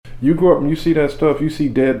you grow up and you see that stuff, you see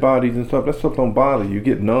dead bodies and stuff, that stuff don't bother you, you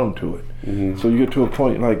get numb to it. So you get to a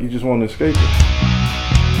point like you just want to escape it.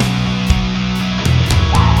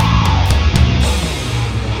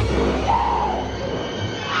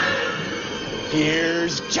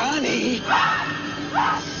 Here's Johnny.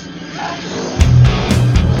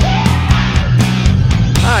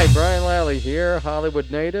 Hi, Brian Lally here,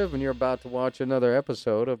 Hollywood native, and you're about to watch another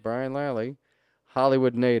episode of Brian Lally,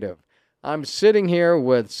 Hollywood native. I'm sitting here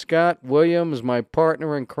with Scott Williams, my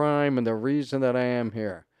partner in crime, and the reason that I am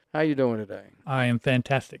here. How you doing today? I am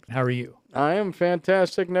fantastic. How are you? I am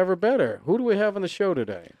fantastic, never better. Who do we have on the show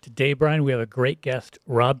today? Today, Brian, we have a great guest,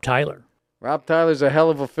 Rob Tyler. Rob Tyler's a hell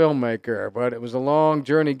of a filmmaker, but it was a long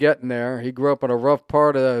journey getting there. He grew up in a rough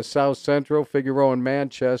part of South Central, Figueroa and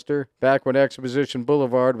Manchester, back when Exposition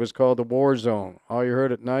Boulevard was called the War Zone. All you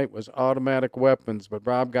heard at night was automatic weapons, but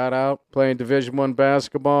Rob got out playing Division I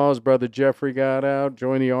basketball. His brother Jeffrey got out,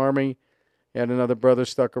 joined the Army. He had another brother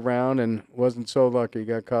stuck around and wasn't so lucky. He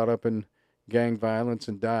got caught up in gang violence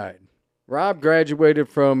and died. Rob graduated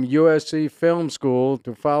from USC Film School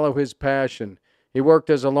to follow his passion. He worked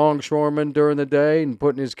as a longshoreman during the day and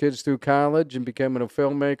putting his kids through college and becoming a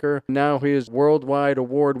filmmaker. Now he is worldwide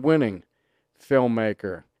award-winning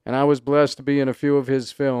filmmaker. And I was blessed to be in a few of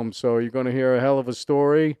his films, so you're going to hear a hell of a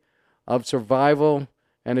story of survival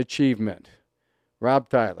and achievement. Rob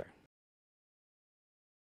Tyler.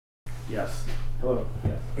 Yes. Hello.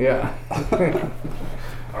 Yeah.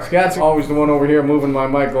 Scott's always the one over here moving my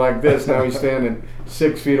mic like this. Now he's standing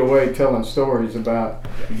 6 feet away telling stories about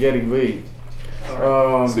Getty Lee.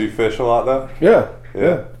 So you fish a lot though?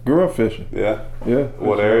 Yeah. Grew up fishing. Yeah.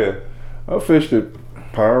 What Right. area? I fished at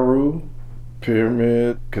Piru,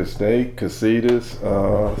 Pyramid, Casitas,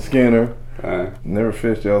 Skinner. Never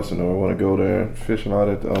fished Elsinore. I want to go there. Fish a lot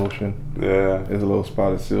at the ocean. Yeah. There's a little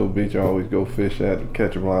spot at Seal Beach I always go fish at and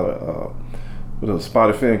catch a lot of with those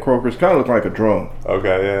spotted fin croakers. Kind of look like a drum.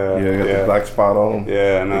 Okay, yeah. Yeah, got the black spot on them.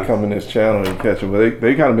 Yeah, They come in this channel and catch them. But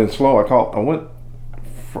they kind of been slow. I went,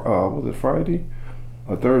 was it Friday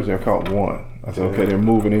or Thursday? I caught one. I said, okay, they're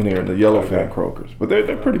moving in here, the yellowfin croakers. But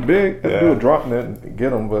they're pretty big. They do a drop net and get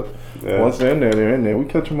them. But once they're in there, they're in there. We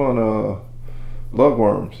catch them on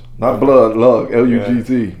lugworms. Not blood, lug,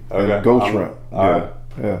 L-U-G-Z. Okay. And ghost shrimp.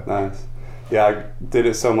 Yeah. Nice. Yeah, I did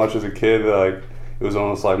it so much as a kid that like it was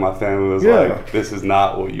almost like my family was like, this is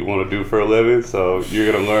not what you want to do for a living, so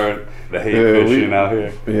you're going to learn to hate fishing out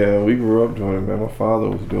here. Yeah, we grew up doing it, man. My father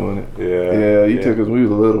was doing it. Yeah. He took us, we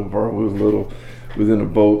was little, bro. We was in a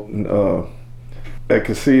boat, and at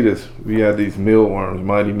Casitas, we had these mealworms,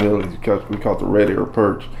 mighty millies. We caught the red ear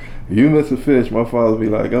perch. If you miss a fish, my father would be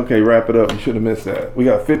like, okay, wrap it up. You should have missed that. We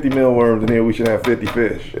got 50 mealworms in here. We should have 50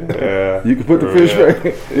 fish. Yeah. You can put the fish back.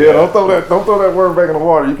 Don't throw that worm back in the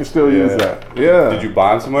water. You can still use that. Yeah. Did you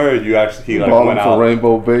buy him somewhere, or you actually he bought went him out? for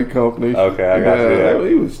Rainbow Bait Company. Okay, I got you. Yeah.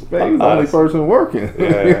 He was the only person working.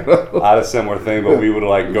 Yeah. You know? I had a similar thing, but we would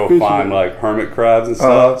like go find like hermit crabs and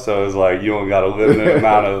stuff. So it's like you only got a limited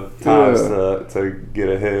amount of times to get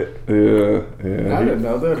a hit. Yeah. I didn't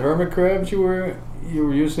know that. Hermit crabs you were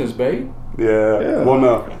using as bait? Yeah. Well,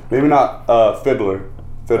 no, maybe not fiddler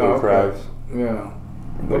crabs. Yeah.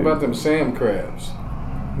 What about them sand crabs?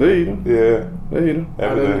 They eat them. Yeah. They eat them.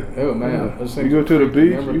 Everything. Oh man, You go to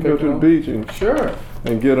the beach. And sure.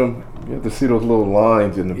 And get them. You have to see those little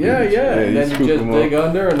lines in the beach. Yeah. And then you just dig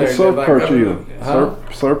under, and they're surf like, perch eat them. Huh?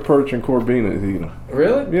 Surf perch and corbinas eat them.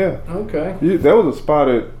 Really? Yeah. Okay. That was a spot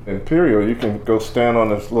at Imperial. You can go stand on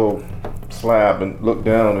this little slab and look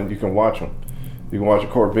down, and you can watch them. You can watch a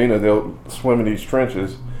corvina. They'll swim in these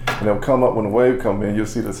trenches, and they'll come up when the wave come in. You'll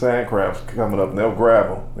see the sand crabs coming up, and they'll grab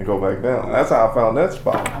them and go back down. That's how I found that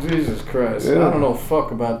spot. Jesus Christ. Yeah. I don't know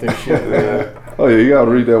fuck about this shit, man. Oh, yeah, you got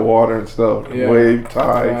to read that water and stuff. Yeah. Wave,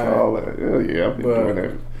 tides, all that. Yeah, I've been doing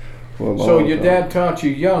that for a long time. So your dad taught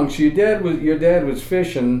you young. So your dad was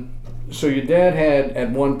fishing. So your dad had, at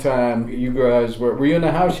one time, you guys were you in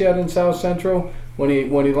the house yet in South Central? When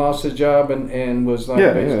he lost his job and was like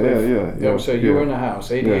basically so you were in the house,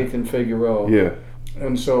 88th and Figueroa. Yeah.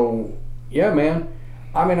 And so man.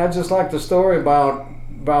 I mean, I just like the story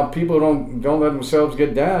about people who don't let themselves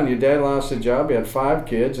get down. Your dad lost his job. He had 5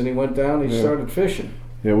 kids, and he went down. And he started fishing.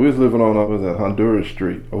 Yeah, we was living on at Honduras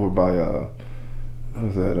Street over by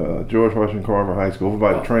George Washington Carver High School, over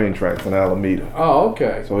by the train tracks in Alameda. Oh,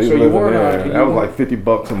 okay. So he was living there. That was like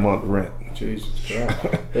 $50 a month rent. Jesus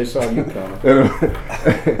Christ. They saw you coming.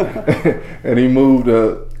 And he moved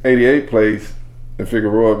to 88 Place in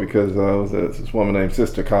Figueroa because this woman named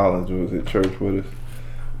Sister Collins who was at church with us.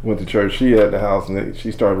 Went to church. She had the house, and she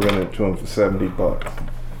started renting it to him for $70.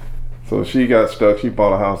 So she got stuck. She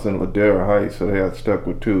bought a house in Ladera Heights, so they got stuck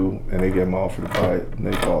with two, and they gave them offer to buy it, and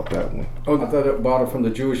they bought that one. Oh, I thought it bought it from the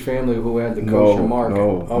Jewish family who had the kosher market.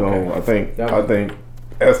 No. I think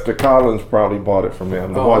Esther Collins probably bought it from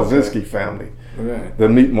them. The Waziski family. Right. The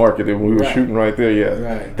meat market that we were shooting right there. Yeah.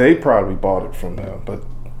 Right. They probably bought it from them, but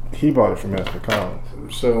he bought it from Esther Collins.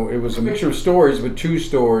 So it was a mixture of stories, but two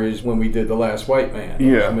stories when we did The Last White Man.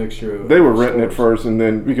 It was a mixture of they were renting it first, and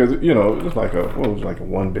then because it was like a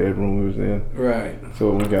 1 bedroom we was in. Right.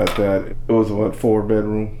 So we got that. It was a 4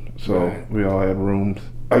 bedroom. So we all had rooms.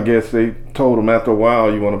 I guess they told him after a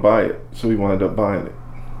while you want to buy it, so he wound up buying it.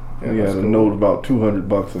 Yeah, he had a note about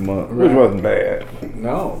 $200 a month, which wasn't bad.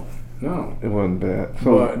 No, it wasn't bad.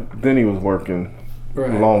 So then he was working.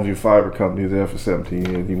 Longview Fiber Company was there for 17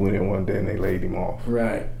 years. He went in one day and they laid him off.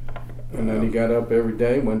 Right. And then he got up every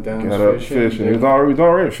day, went down fishing. He was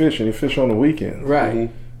already fishing. He fished on the weekends. Right.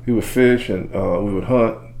 Mm-hmm. He would fish and we would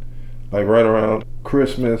hunt, like right around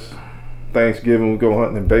Christmas, Thanksgiving. We'd go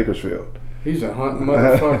hunting in Bakersfield. He's a hunting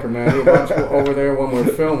motherfucker, man. He was over there when we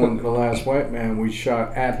were filming The Last White Man. We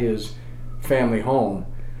shot at his family home.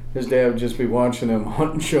 His dad would just be watching him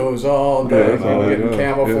hunting shows all day, getting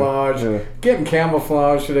camouflage, getting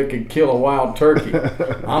camouflage so they could kill a wild turkey.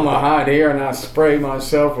 I'm gonna hide here and I spray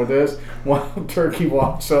myself with this. Wild turkey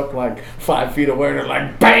walks up like 5 feet away and they're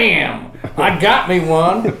like, "Bam! I got me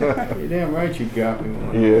one." You're damn right, you got me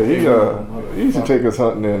one. Yeah, he used to take us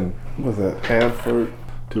hunting in Hanford,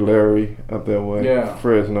 Tulare, up that way,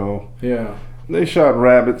 Fresno. Yeah. They shot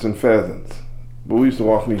rabbits and pheasants, but we used to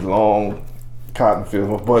walk in these long cotton fields.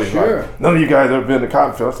 My buddy's like, "None of you guys ever been to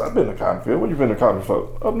cotton fields?" I said, "I've been to cotton field." "Where you been to cotton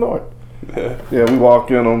field?" "Up north." Yeah, we walk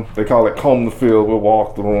in them. They call it comb the field. We'll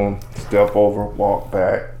walk through them, step over, walk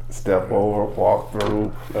back, step over, walk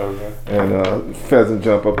through. Okay. And pheasant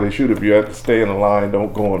jump up. They shoot if you have to stay in the line.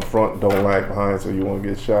 Don't go in front. Don't lag behind, so you won't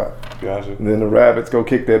get shot. Gotcha. And then the rabbits go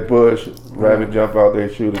kick that bush. Rabbit jump out there,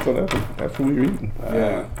 shoot it. So that's what we were eating.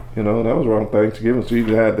 Yeah. You know, that was around Thanksgiving. So you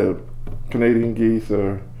either had the Canadian geese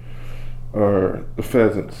or the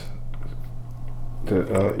pheasants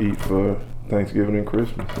to eat for Thanksgiving and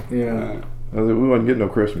Christmas. Yeah. We wasn't getting no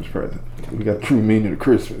Christmas present. We got true meaning of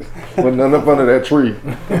Christmas. Wasn't none up under that tree.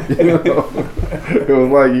 You know? It was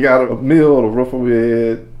like you got a meal, a roof over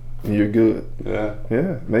your head, and you're good. Yeah.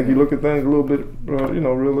 Yeah. Make you look at things a little bit,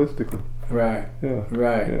 realistically. Right. Yeah.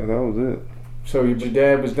 Right. Yeah, that was it. So your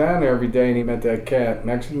dad was down there every day and he met that cat,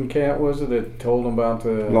 Mexican cat was it, that told him about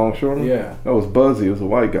the... Longshoreman? Yeah. That was Buzzy. It was a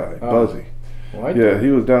white guy. Buzzy. White Yeah, guy. he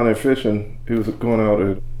was down there fishing. He was going out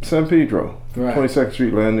at San Pedro. Right. 22nd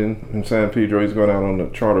Street Landing in San Pedro. He's going out on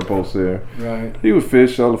the charter boats there. Right. He would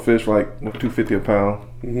sell the fish for like $2.50 a pound.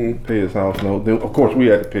 Mm-hmm. Pay his house note. Then, of course, we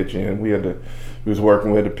had to pitch in. We was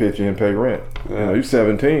working. We had to pitch in, pay rent. Yeah. He's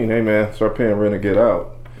 17. Hey man, start paying rent and get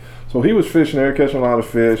out. So he was fishing there, catching a lot of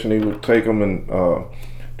fish, and he would take them and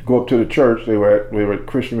go up to the church. We were at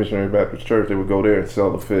Christian Missionary Baptist Church. They would go there and sell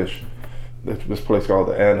the fish. This place called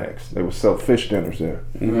the Annex. They would sell fish dinners there.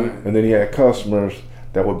 Mm-hmm. And then he had customers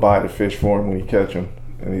that would buy the fish for him when he catch them,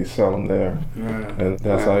 and he'd sell them there. Right. And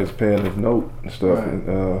that's how he's paying his note and stuff. Right.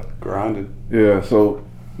 And, Grinded. yeah, so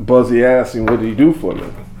Buzzy asked him, what did he do for a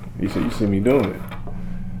living? He said, you see me doing it.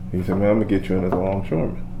 He said, man, I'm going to get you in as a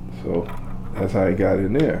longshoreman. So that's how he got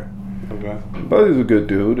in there. Okay. Buzzy's a good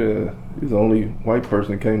dude. He's the only white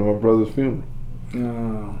person that came to my brother's funeral.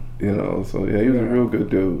 So yeah, he was a real good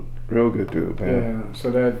dude. Real good dude, man. Yeah,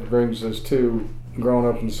 so that brings us to growing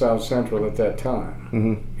up in South Central at that time.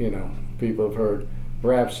 Mm-hmm. People have heard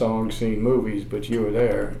rap songs, seen movies, but you were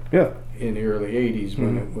there in the early 80s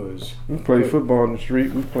when it was... We played football in the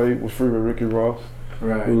street. We played with Freeway Ricky Ross.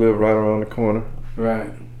 Right. We lived right around the corner.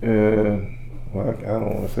 Right. And, well, I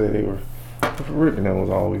don't want to say they were... Ricky was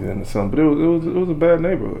always in the sun, but it was a bad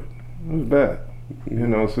neighborhood. It was bad.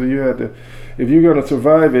 So you had to... If you're going to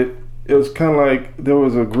survive it, it was kind of like there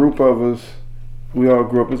was a group of us. We all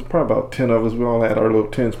grew up. It was probably about 10 of us. We all had our little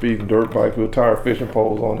 10-speed dirt bike with tire fishing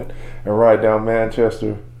poles on it and ride down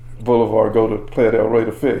Manchester Boulevard, go to Playa del Rey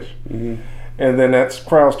to fish. Mm-hmm. And then that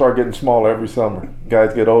crowd started getting smaller every summer.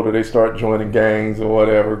 Guys get older, they start joining gangs or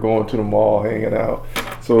whatever, going to the mall, hanging out.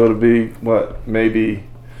 So it'll be, maybe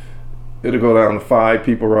it'll go down to 5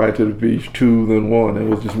 people ride to the beach, 2, then 1. It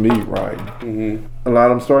was just me riding. Mm-hmm. A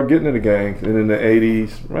lot of them started getting into gangs. And in the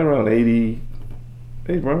 80s, right around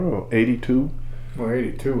 82. Well,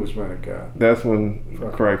 82 was when it got... That's when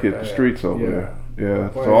crack hit the streets over there. Yeah.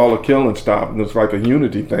 Well, so all the killing stopped. And it's like a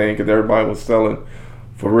unity thing because everybody was selling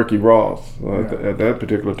for Ricky Ross. So at that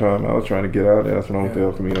particular time, I was trying to get out there. That's when I went to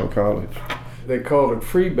El Camino College. They called it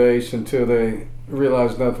free base until they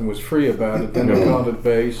realized nothing was free about it. Then they called it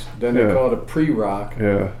base. Then they called it pre-rock.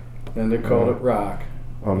 Yeah. Then they called it rock.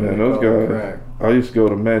 Oh man, those guys. I used to go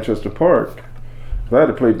to Manchester Park. I had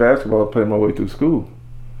to play basketball to pay my way through school.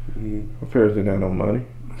 My parents didn't have no money.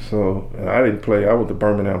 So, and I didn't play. I went to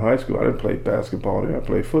Birmingham High School. I didn't play basketball there. I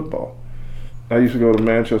played football. I used to go to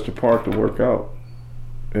Manchester Park to work out.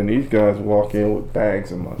 And these guys walk in with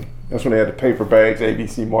bags of money. That's when they had the paper bags,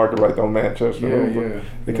 ABC market right on Manchester.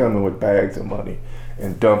 They come in with bags of money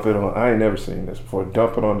and dump it on. I ain't never seen this before.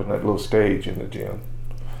 Dump it on that little stage in the gym.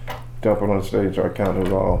 Dump it on the stage. Our account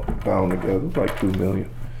was all bound together. It was like $2 million.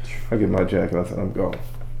 I get my jacket. I said, I'm gone.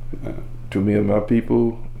 To me and my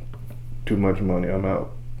people, too much money. I'm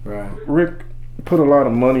out. Right. Rick put a lot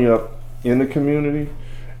of money up in the community,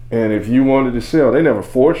 and if you wanted to sell, they never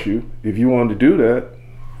force you. If you wanted to do that,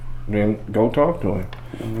 then go talk to him.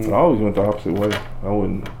 But I always went the opposite way. I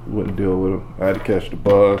wouldn't deal with him. I had to catch the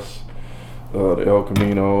bus, to El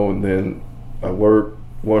Camino, and then I worked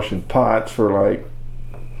washing pots for like,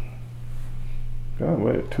 God,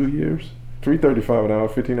 wait, 2 years. $3.35 an hour,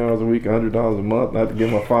 15 hours a week, $100 a month. Not to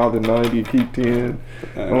give my father 90 and keep 10.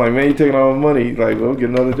 I'm like, man, you taking all my money? Like, well, get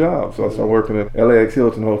another job. So I started working at LAX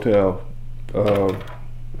Hilton Hotel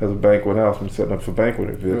as a banquet house. I'm setting up for banquet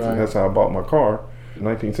events. And that's how I bought my car.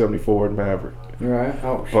 1974 Maverick. Right.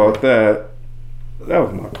 Oh, bought that. That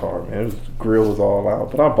was my car, man. The grill was all out,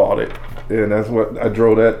 but I bought it, and that's what I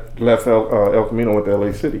drove. That left El Camino, went to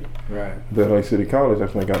LA City. Right. The LA City College.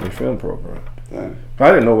 That's when they got me film program.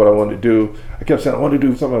 I didn't know what I wanted to do. I kept saying I wanted to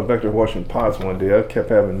do something. I was back there washing pots one day. I kept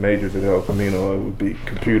having majors at El Camino. It would be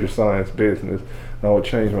computer science, business. And I would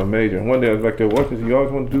change my major. And one day I was back there watching. You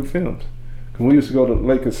always wanted to do films. When we used to go to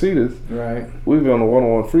Lake Casitas, we'd be on the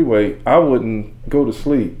 101 freeway. I wouldn't go to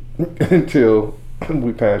sleep until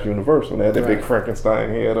we passed Universal. They had that big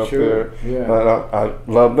Frankenstein head up there. Yeah. I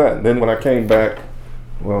loved that. And then when I came back,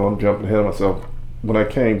 well, I'm jumping ahead of myself. When I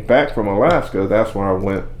came back from Alaska, that's when I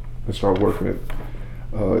went and started working at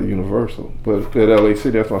Universal. But at LA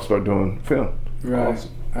City, that's when I started doing film. Right.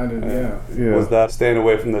 Awesome. I did, yeah. Was that staying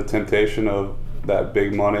away from the temptation of that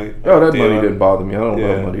big money? Oh, that money didn't bother me. I don't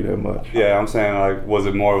love money that much. Yeah, I'm saying, like, was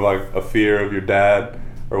it more of like a fear of your dad,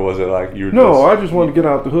 or was it like you were No, I just wanted to get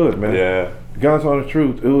out the hood, man. Yeah. God's honest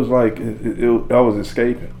truth. It was like I was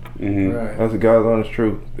escaping. Right. That's the God's honest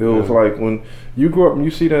truth. It was like when you grow up and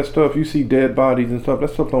you see that stuff, you see dead bodies and stuff.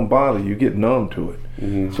 That stuff don't bother you. You get numb to it.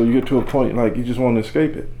 So you get to a point like you just want to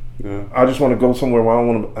escape it. Yeah. I just want to go somewhere where I don't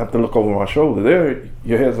want to have to look over my shoulder. There,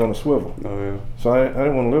 your head's on a swivel. Oh yeah. So I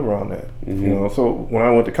didn't want to live around that. You know. So when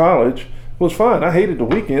I went to college, it was fine. I hated the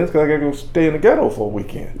weekends because I got to go stay in the ghetto for a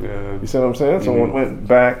weekend. Yeah. You see what I'm saying? So when I went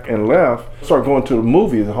back and left, started going to the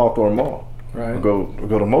movies at Hawthorne Mall. Right. I'd go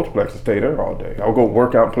to Multiplex and stay there all day. I would go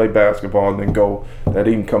work out and play basketball and then go that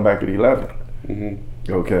evening come back at 11.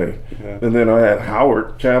 Okay. Yeah. And then I had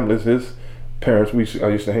Howard Chambliss, his parents, I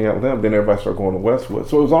used to hang out with them. Then everybody started going to Westwood.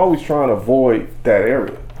 So it was always trying to avoid that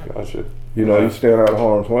area. Gotcha. You know, you staying out of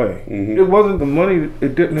harm's way. It wasn't the money,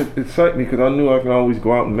 it didn't excite me because I knew I could always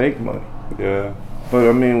go out and make money. Yeah. But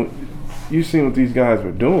I mean, you seen what these guys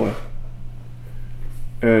were doing.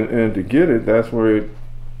 And to get it, that's where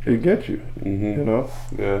it gets you. You know?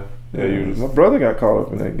 Yeah. Yeah, my brother got caught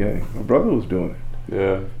up in that game. My brother was doing it.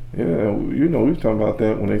 Yeah. Yeah, you know, we was talking about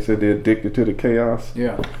that when they said they're addicted to the chaos.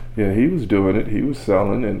 Yeah. Yeah, he was doing it. He was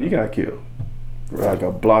selling, and he got killed. Like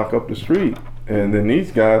a block up the street. And then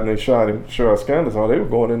these guys, when they shot him, sure scandals on, they were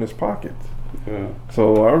going in his pockets. Yeah.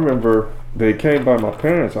 So I remember they came by my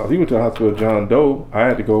parents' house. He went to the hospital with John Doe. I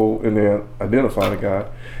had to go in there identify the guy.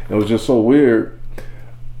 And it was just so weird.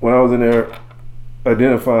 When I was in there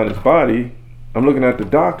identifying his body, I'm looking at the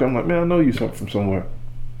doctor. I'm like, man, I know you from somewhere.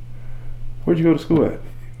 Where'd you go to school at?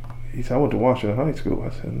 He said, I went to Washington High School. I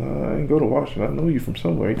said, no, I didn't go to Washington. I know you from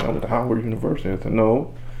somewhere. He said, I went to Howard University. I said,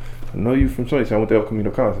 no, I know you from somewhere. He said, I went to El Camino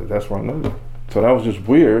College. I said, that's where I know you. So that was just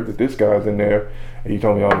weird that this guy's in there. And he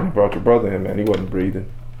told me, oh, when you brought your brother in, man, he wasn't breathing.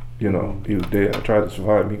 You know, he was dead. I tried to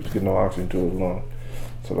survive him. He was getting no oxygen to his lung.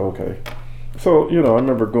 I said, okay. So, you know, I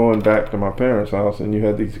remember going back to my parents' house, and you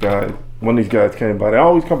had these guys. One of these guys came by. They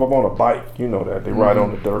always come up on a bike. You know that. They ride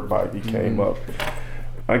on the dirt bike. He came up.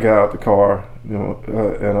 I got out the car, you know,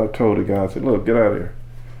 and I told the guy, I said, look, get out of here.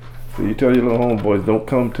 So you tell your little homeboys, don't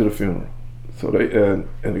come to the funeral. So they, and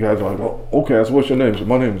the guys were like, well, okay, so what's your name? I said,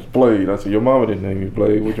 my name is Blade. I said, your mama didn't name you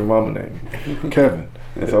Blade. What's your mama name? Kevin.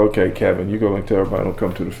 I said, okay, Kevin, you go and tell everybody don't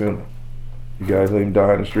come to the funeral. You guys let him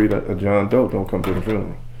die in the street at John Doe, don't come to the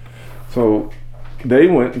funeral. So they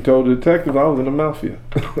went and told the detectives I was in the mafia.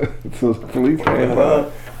 So the police came by.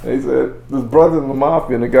 They said, this brother in the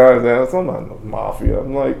mafia, and the guy's asked, I'm not in the mafia.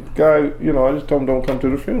 I'm like, guy, you know, I just told him don't come to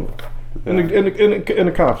the funeral. And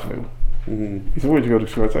the cops knew. He said, where'd you go to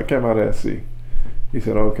school? I said, I came out of SC. He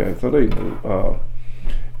said, okay. So they knew.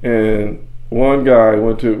 And one guy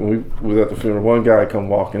when we was at the funeral, one guy come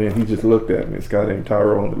walking in, he just looked at me. This guy named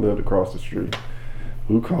Tyrone that lived across the street,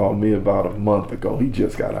 who called me about a month ago. He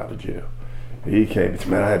just got out of jail. He came and said,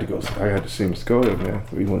 man, I had to see Mr. Skoda, man.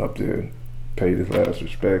 So he went up there and paid his last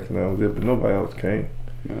respects, and that was it, but nobody else came.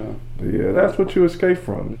 Yeah. But yeah, that's what you escape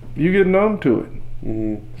from. You get numb to it.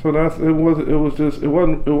 So it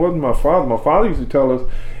wasn't my father. My father used to tell us,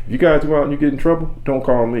 if you guys go out and you get in trouble, don't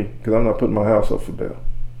call me, because I'm not putting my house up for bail.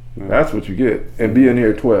 Yeah. That's what you get. And be in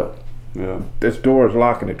here at 12. Yeah. This door is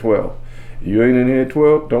locking at 12. You ain't in here at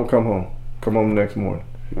 12, don't come home. Come home the next morning.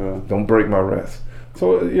 Yeah. Don't break my rest.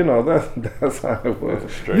 So, that's how it was.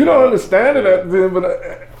 You don't understand it then,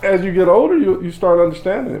 but as you get older, you start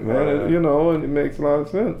understanding it, man. And it makes a lot of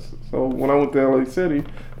sense. So when I went to LA City,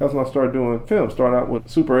 that's when I started doing film. Started out with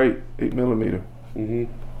Super 8 millimeter, and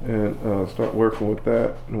start working with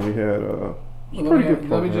that. And we had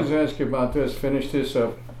let me just ask you about this. Finish this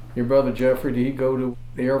up. Your brother Jeffrey, did he go to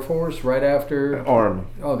the Air Force right after? Army.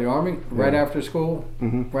 Oh, the Army? Right after school?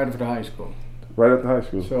 Right after high school? Right after high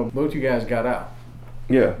school. So both you guys got out?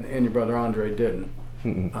 Yeah. And your brother Andre didn't,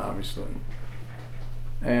 obviously.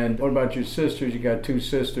 And what about your sisters? You got two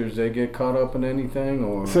sisters. They get caught up in anything?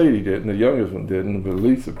 Or Sadie didn't. The youngest one didn't, but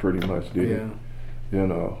Lisa pretty much did.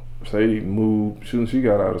 Yeah. Sadie moved, as soon as she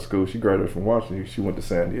got out of school, she graduated from Washington, she went to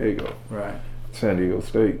San Diego. Right. San Diego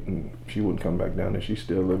State, and she wouldn't come back down there. She's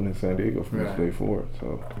still living in San Diego from this day forward.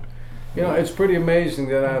 So, it's pretty amazing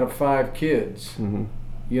that out of 5 kids,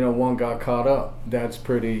 one got caught up. That's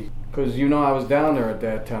pretty, because I was down there at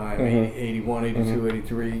that time, 81, 82,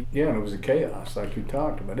 83. Yeah, and it was a chaos, like you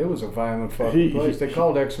talked about. It was a violent fucking place. They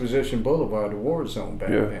called Exposition Boulevard a war zone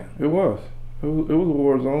back then. It was. It was a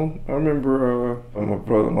war zone. I remember my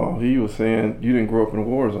brother-in-law, he was saying, you didn't grow up in a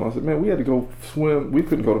war zone. I said, man, we had to go swim. We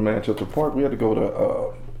couldn't go to Manchester Park. We had to go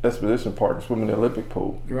to Expedition Park and swim in the Olympic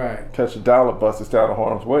pool. Right. Catch a dollar bus that's out of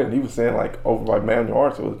harm's way. And he was saying, like, over by Manual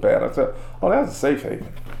Arts, it was bad. I said, oh, that's a safe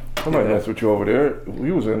haven. Somebody mess with you over there.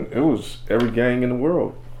 It was every gang in the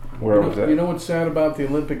world where I was at. You know what's sad about the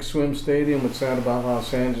Olympic Swim Stadium? What's sad about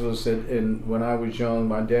Los Angeles? And when I was young,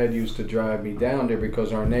 my dad used to drive me down there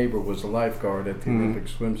because our neighbor was a lifeguard at the Olympic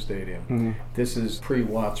Swim Stadium. This is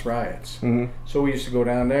pre-Watts riots. So we used to go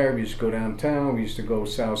down there. We used to go downtown. We used to go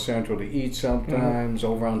South Central to eat sometimes,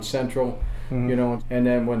 over on Central, And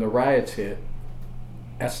then when the riots hit,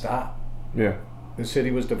 that stopped. Yeah. The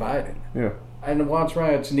city was divided. Yeah. And the Watts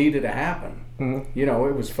riots needed to happen.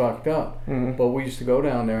 It was fucked up. But we used to go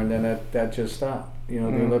down there, and then that just stopped. The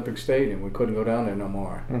Olympic Stadium, we couldn't go down there no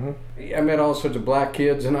more. I met all sorts of black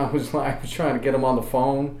kids, and I was trying to get them on the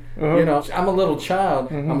phone. I'm a little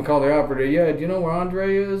child. I'm gonna call the operator. Yeah, do you know where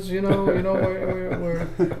Andre is? Where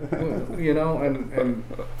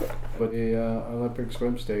but the Olympic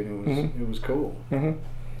Swim Stadium was it was cool.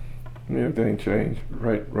 Everything changed.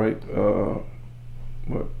 Right.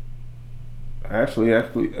 What? Actually,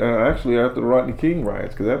 after the Rodney King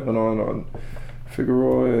riots, because that went on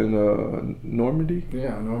Figueroa and Normandy.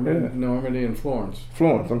 Yeah, Normandy and Florence.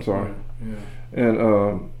 Florence, I'm sorry. Yeah.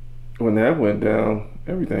 And when that went down,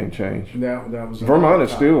 everything changed. That was Vermont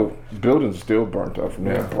is still, buildings still burnt up from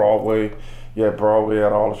there. Broadway, Broadway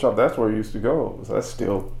had all the shops. That's where you used to go. So that's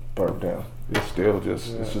still burnt down. It's still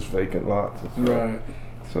just it's just vacant lots. Right.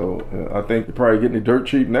 So I think they're probably getting the dirt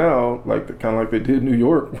cheap now, kind of like they did in New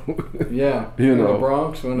York. In the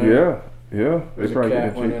Bronx when they they probably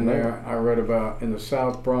cat went in there. I read about in the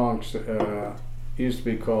South Bronx. It used to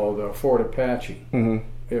be called Fort Apache.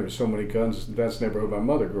 There were so many guns. That's the neighborhood my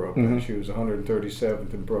mother grew up in. She was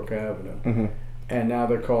 137th and Brook Avenue, and now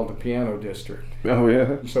they're called the Piano District. Oh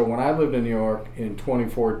yeah. So when I lived in New York in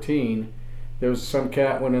 2014, there was some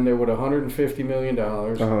cat went in there with $150 million,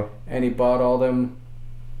 and he bought all them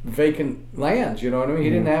vacant lands, you know what I mean? He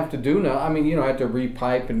didn't have to do had to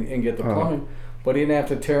repipe and get the plumbing, but he didn't have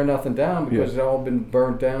to tear nothing down because it all been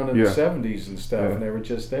burnt down in the 70s and stuff, and they were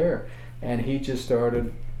just there. And he just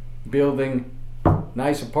started building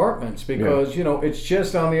nice apartments because, it's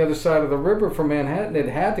just on the other side of the river from Manhattan. It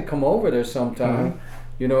had to come over there sometime,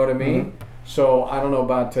 you know what I mean? So I don't know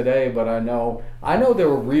about today, but I know they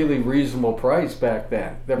were really reasonable price back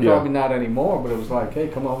then. They're probably not anymore, but it was like, hey,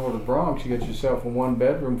 come over to the Bronx, you get yourself a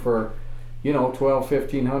 1-bedroom for,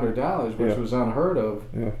 $1,200-$1,500, which was unheard of,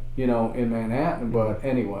 in Manhattan. But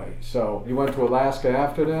anyway, so you went to Alaska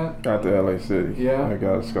after that? Got to LA City. Yeah. I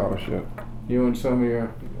got a scholarship. You and some of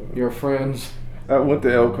your friends. I went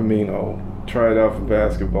to El Camino, tried out for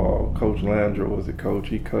basketball. Coach Landro was the coach.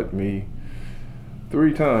 He cut me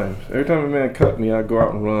 3 times. Every time a man cut me, I'd go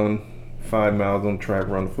out and run 5 miles on the track,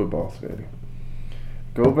 run the football stadium.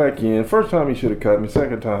 Go back in. First time he should have cut me.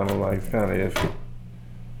 Second time I'm like, it's kind of iffy.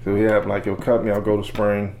 So he had like, he'll cut me. I'll go to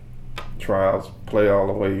spring trials, play all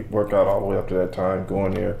the way, work out all the way up to that time, go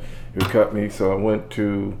in there. He'll cut me. So I went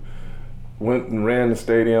and ran the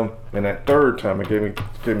stadium. And that third time, I gave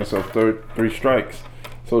myself 3 strikes.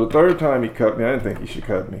 So the third time he cut me, I didn't think he should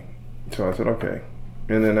cut me. So I said, okay.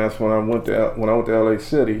 And then that's when I went to LA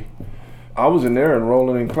City. I was in there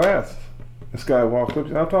enrolling in classes. This guy walked up,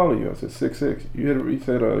 he said, how tall are you? I said, 6'6". He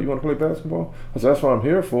said, you want to play basketball? I said, that's what I'm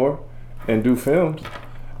here for, and do films.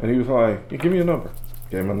 And he was like, give me a number.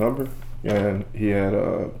 Gave him a number, and he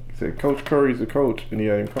said, Coach Curry's the coach, and he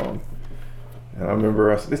had him call me. And I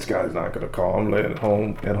remember I said, this guy's not going to call. I'm laying at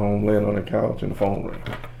home, laying on the couch, and the phone rang.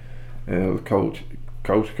 And it was Coach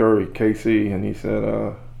Curry, KC, and he said,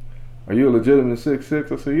 are you a legitimate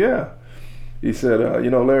 6'6"? I said, yeah. He said,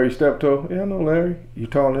 you know Larry Steptoe? Yeah, I know Larry. You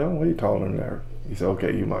taller than him? Well, you taller than Larry. He said,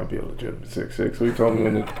 okay, you might be a legitimate 6'6". So he told me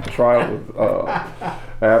when the trial was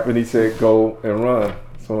happened, he said, go and run.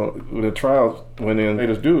 So when the trials went in,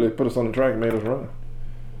 made us they put us on the track and made us run.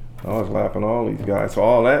 I was lapping all these guys. So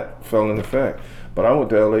all that fell in effect. But I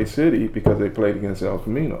went to LA City because they played against El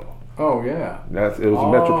Camino. Oh, yeah. It was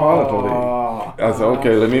a Metropolitan League. I said,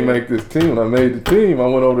 okay, let me make this team. When I made the team, I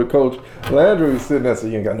went over to Coach Landry, who was sitting there and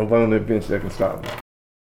said, you ain't got nobody on that bench that can stop me.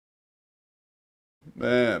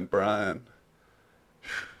 Man, Brian,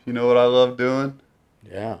 you know what I love doing?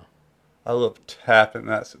 Yeah. I love tapping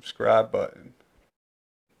that subscribe button.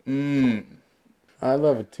 I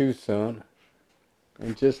love it too, son.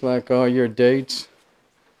 And just like all your dates,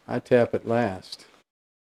 I tap it last.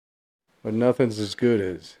 But nothing's as good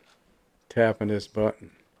as tapping this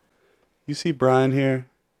button. You see Brian here?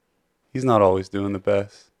 He's not always doing the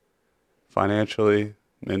best. Financially,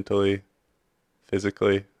 mentally,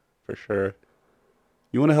 physically, for sure.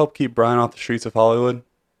 You want to help keep Brian off the streets of Hollywood?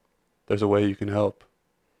 There's a way you can help.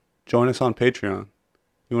 Join us on Patreon.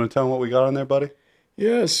 You want to tell them what we got on there, buddy?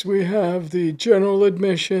 Yes, we have the general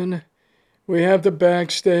admission, we have the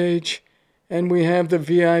backstage, and we have the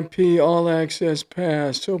VIP all-access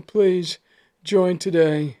pass. So please join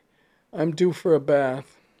today. I'm due for a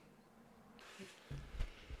bath.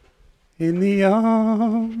 In the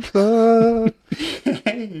arms of the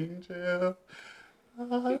angel,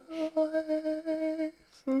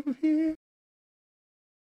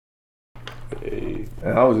 Hey.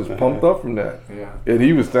 And I was just pumped up from that. Yeah. And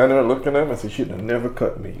he was standing there looking at me. I said, "Should have never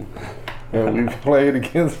cut me." And we played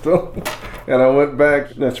against him. And I went back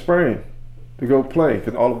that spring to go play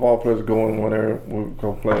because all the ball players were going one area. We would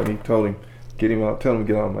go play. And he told him, "Get him out. Tell him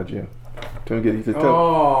to get out of my gym." Tell him to get. He said,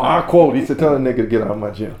 I quote. He said, "Tell a nigga to get out of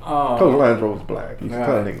my gym." Coach Landro was black. He said,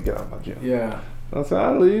 "Tell a nigga to get out of my gym." Yeah. I said,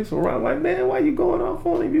 I leave. So I'm like, "Man, why you going off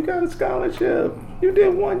on him? You got a scholarship. You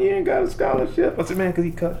did 1 year and got a scholarship." I said, "Man, because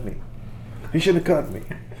he cut me. He shouldn't have cut me."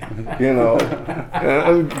 You know,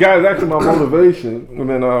 and guys, actually my motivation. And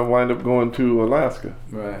then I wind up going to Alaska.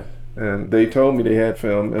 Right. And they told me they had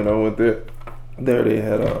film, and I went there. There they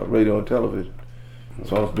had radio and television.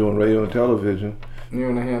 So I was doing radio and television. You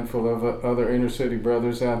and a handful of other inner city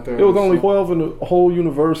brothers out there. It was only 12 in the whole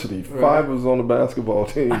university. Right. 5 was on the basketball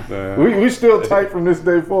team. We still tight from this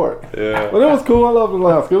day forward. Yeah. But it was cool. I loved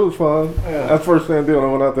Alaska. It was fun. Yeah. That's the first thing I did. I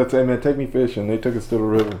went out there and said, "Man, take me fishing." They took us to the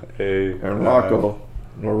river. Hey. And Rocco,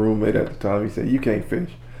 my roommate at the time, he said, "You can't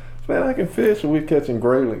fish." I said, "Man, I can fish." And we were catching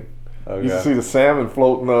grayling. Okay. You used to see the salmon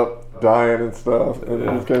floating up, dying and stuff. And we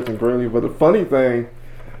was catching grayling. But the funny thing,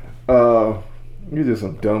 you just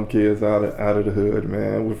some dumb kids out of the hood,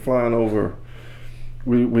 man. We're flying over.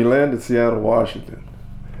 We landed Seattle, Washington.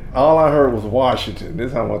 All I heard was Washington. This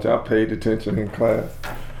is how much I paid attention in class.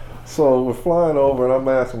 So we're flying over, and I'm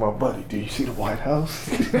asking my buddy, "Do you see the White House?"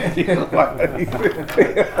 You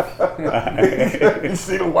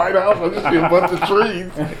see the White House? I just see a bunch of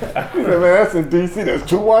trees. He said, "Man, that's in D.C. There's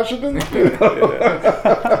 2 Washingtons?"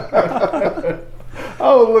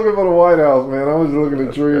 I was looking for the White House, man. I was looking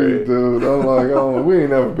at trees, dude. I'm like, "Oh, we ain't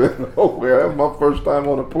never been nowhere." That was my first time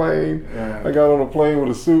on a plane. Yeah. I got on a plane with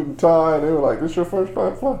a suit and tie, and they were like, "This your first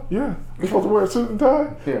time flying?" "Yeah." "You supposed to wear a suit and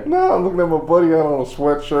tie?" Yeah. "No." I'm looking at my buddy out on a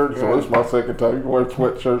sweatshirt. So this is my second time. You can wear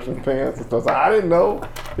sweatshirts and pants and stuff. I didn't know,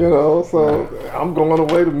 you know. So I'm going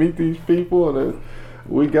away to meet these people, and then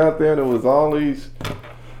we got there, and there was all these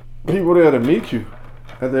people there to meet you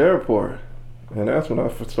at the airport. And that's when I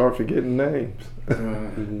start forgetting names.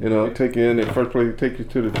 You know, take you in the first place, take you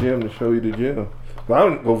to the gym to show you the gym. I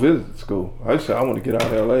didn't go visit school. I just said I want to get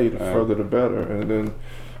out of LA. The further the better. And then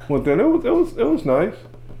went there. It was nice,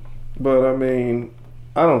 but I mean,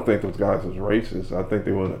 I don't think those guys was racist. I think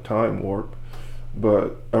they were in a time warp.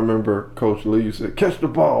 But I remember Coach Lee said, "Catch the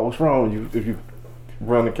ball. What's wrong with you?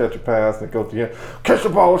 run and catch a pass and go to the end. Catch the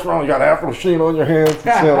ball, what's wrong? You got an Afro machine on your hands and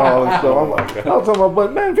saying all this stuff. I'm like, I was talking about,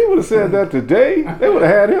 but man, if he would have said that today, they would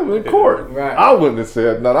have had him in court. Right. I wouldn't have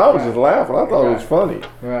said nothing. I was just laughing. I thought it was funny.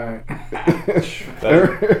 Right.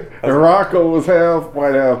 And Rocco was half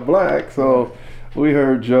white, half black, so we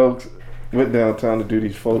heard jokes. Went downtown to do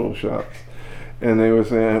these photo shots, and they were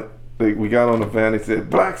saying, we got on the van, they said,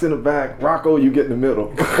 blacks in the back, Rocco, you get in the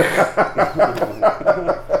middle.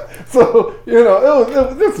 So, you know, it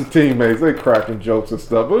was just the teammates, they cracking jokes and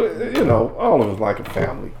stuff, but, you know, all of us like a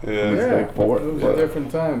family. It was a different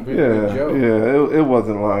time. People would joke. It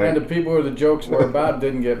wasn't like... And the people who the jokes were about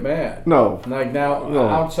didn't get mad. No. Like now,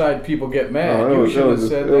 outside people get mad. You should have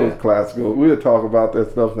said that. It was classical. We would talk about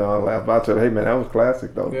that stuff now and laugh. I said, hey man, that was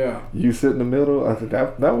classic though. Yeah. You sit in the middle, I said,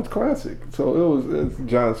 that was classic. So it's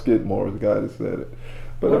John Skidmore, the guy that said it.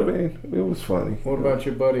 But I mean, it was funny. What about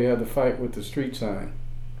your buddy had the fight with the street sign?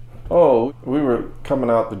 Oh, we were coming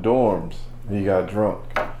out the dorms and he got drunk.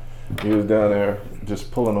 He was down there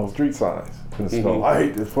just pulling those street signs in the snow. I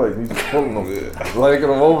hate this place. He's just pulling them, lanking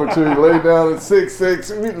them over to you. Lay down at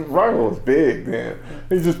 6'6". Rocco was big then.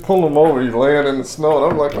 He's just pulling them over. He's laying in the snow.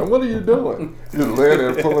 And I'm like, man, what are you doing? He's just laying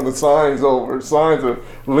there pulling the signs over. Signs are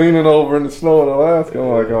leaning over in the snow in Alaska. I'm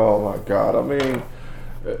like, oh my God. I mean,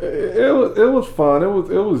 it was fun. It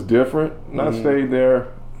was different. And I stayed there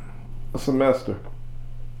a semester.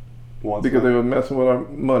 Because they were messing with our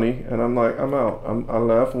money, and I'm like, I'm out. I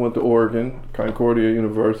left and went to Oregon, Concordia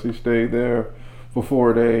University, stayed there for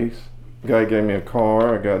 4 days. The guy gave me a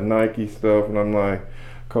car, I got Nike stuff, and I'm like,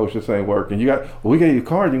 Coach, this ain't working. We gave you a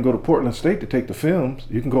car, you can go to Portland State to take the films.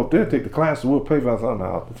 You can go up there, take the classes, we'll pay for it. I'm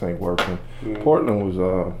out, this ain't working. Portland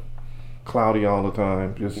was cloudy all the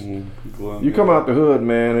time. Just you come out the hood,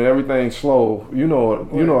 man, and everything's slow. You know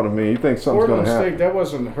what I mean. You think something's going to happen. State, that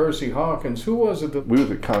wasn't Hersey Hawkins. Who was it? We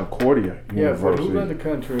was at Concordia University. Who led the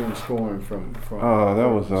country in scoring from? That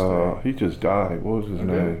was he just died. What was his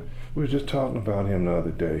name? We were just talking about him the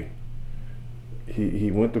other day.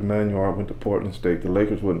 He went to Manuart, went to Portland State. The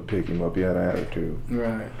Lakers wouldn't pick him up. He had an attitude.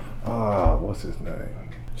 Right. What's his name?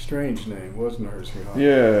 Strange name, wasn't Hersey Hawkins?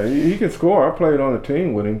 Yeah, he can score. I played on the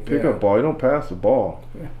team with him. Pick up ball. He don't pass the ball.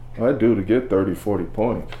 Yeah. I do to get 30, 40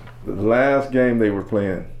 points. The last game they were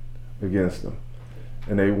playing against them,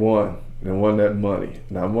 and they won. They won that money.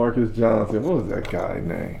 Now Marcus Johnson, what was that guy's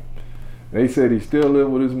name? They said he still lived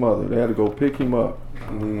with his mother. They had to go pick him up.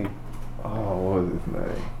 What was his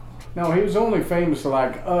name? No, he was only famous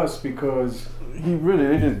like us because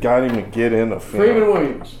they just got him to get in the film. Freeman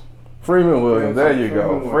Williams. Freeman Williams, there you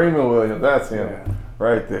go. Freeman Williams, that's him.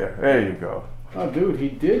 Right there. There you go. Oh, dude, he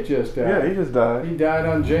did just die. Yeah, he just died. He died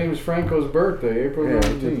on James Franco's birthday, April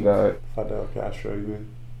 19th. He just died. Fidel Castro, you mean?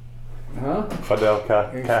 Huh? Fidel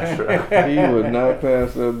Castro. He would not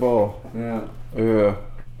pass that ball. Yeah. Yeah.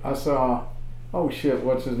 I saw,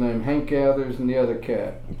 what's his name? Hank Gathers and the other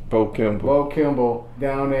cat. Bo Kimball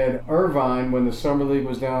down at Irvine when the Summer League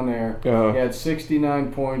was down there. He had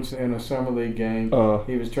 69 points in a Summer League game.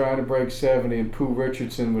 He was trying to break 70 and Pooh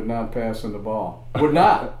Richardson would not pass him the ball. Would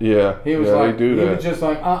not. Yeah. He was like, he was just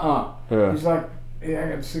like, Yeah. He's like,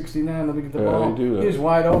 I got 69, let me get the ball. He was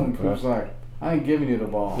wide open. He was like, I ain't giving you the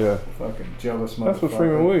ball. Yeah. Fucking jealous motherfucker. That's what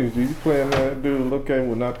Freeman Williams do. You playing that dude, look at him,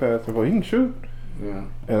 would not pass the ball. He can shoot. Yeah.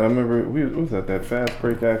 And I remember we was at that fast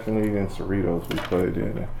break action league in Cerritos we played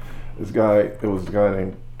in. It was a guy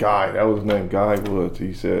named Guy. That was his name, Guy Woods.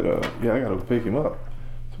 He said, I got to pick him up.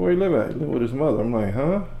 So where he live at? He live with his mother. I'm like,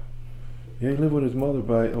 huh? Yeah, he lived with his mother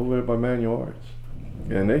over there by Manual Arts.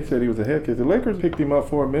 And they said he was a head case. The Lakers picked him up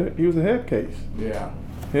for a minute. He was a head case. Yeah.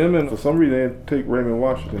 Him, and for some reason they didn't take Raymond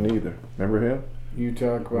Washington either. Remember him? You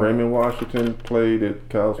talk about Raymond Washington played at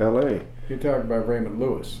Cal L.A. You're talking about Raymond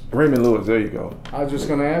Lewis. Raymond Lewis, there you go. I was just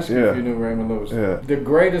going to ask you if you knew Raymond Lewis. Yeah. The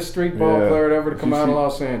greatest street ball player ever to come out of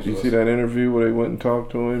Los Angeles. You see that interview where they went and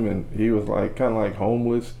talked to him and he was like kind of like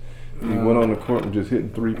homeless. He went on the court and just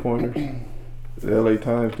hitting 3-pointers. The LA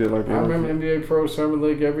Times did like I remember NBA Pro Summer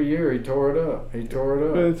League every year. He tore it up.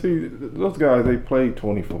 And see, those guys, they played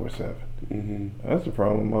 24/7. That's the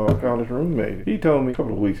problem with my college roommate. He told me a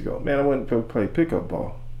couple of weeks ago, man, I went to play pickup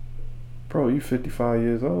ball. Bro, you 55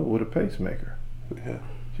 years old with a pacemaker. Yeah.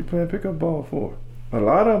 You playing pickup ball for? A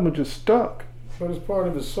lot of them are just stuck. But it's part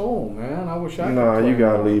of his soul, man. I wish I could Nah, play you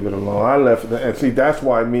gotta more. leave it alone. I left it, and see, that's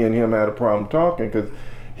why me and him had a problem talking, because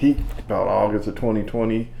about August of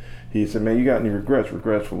 2020, he said, man, you got any regrets?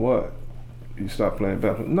 Regrets for what? You stopped playing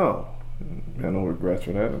basketball? No. I had no regrets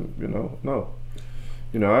for that, no.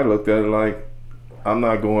 I looked at it like, I'm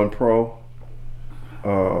not going pro.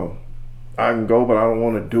 I can go, but I don't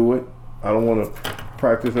want to do it. I don't want to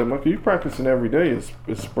practice that much. You practicing every day.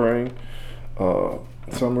 It's spring.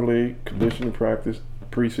 Summer league, conditioning practice,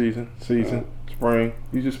 preseason, season, spring.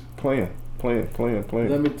 You just playing.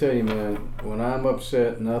 Let me tell you, man, when I'm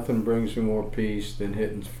upset, nothing brings me more peace than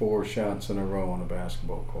hitting 4 shots in a row on a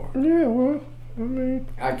basketball court. Yeah, well, I mean,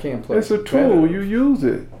 I can't play. it's a tool. You use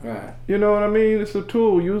it. Right. You know what I mean? It's a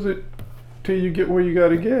tool. Use it till you get where you got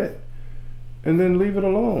to get, and then leave it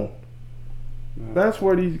alone. Yeah. That's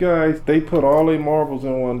where these guys, they put all their marbles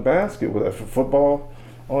in one basket with that for football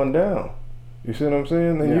on down. You see what I'm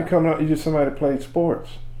saying? Then you come out, you just somebody that played sports.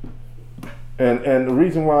 And the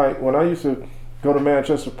reason why, when I used to go to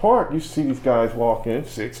Manchester Park, you see these guys walk in,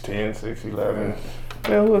 6'10", 6'11".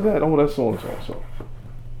 Man, who was that? Oh, that's so-and-so.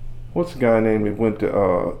 What's the guy named that went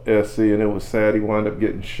to SC, and it was sad he wound up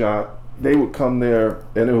getting shot. They would come there,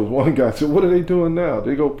 and there was one guy said, what are they doing now?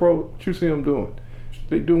 They go, pro, what you see them doing?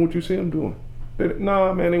 They doing what you see them doing.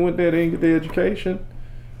 Nah, man, they went there, they didn't get their education.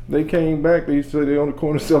 They came back, they said they on the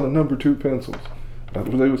corner selling number 2 pencils. That's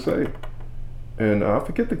what they would say. And I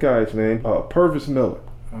forget the guy's name, Purvis Miller.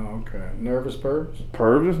 Oh, okay. Nervous Purvis?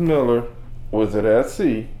 Purvis Miller was at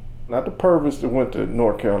SC. Not the Purvis that went to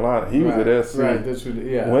North Carolina. He was at SC. Right, this was,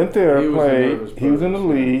 Went there, played. He was in the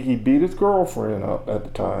league. He beat his girlfriend up at the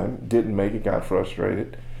time. Didn't make it, got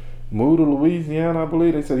frustrated. Moved to Louisiana, I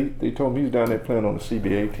believe. They said they told him he was down there playing on the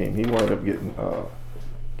CBA team. He wound up getting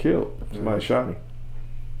killed. Somebody shot him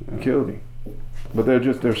and killed him. But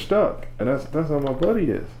they're stuck. And that's how my buddy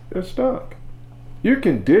is. They're stuck. You're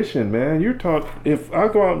conditioned, man. You're taught. If I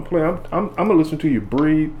go out and play, I'm gonna listen to you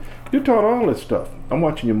breathe. You're taught all this stuff. I'm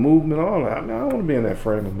watching your movement, all that. I mean, I don't want to be in that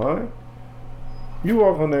frame of mind. You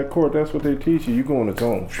walk on that court, that's what they teach you. You go in the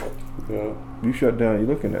zone. Yeah. You shut down. You're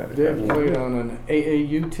looking at it. They played on an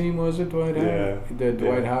AAU team, was it, Dwight Howard? Yeah. That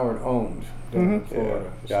Dwight Howard owned in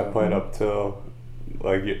Florida. Yeah, I played up till,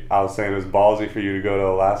 like I was saying, it was ballsy for you to go to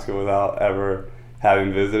Alaska without ever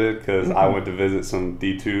having visited, because I went to visit some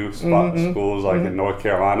D2 schools like in North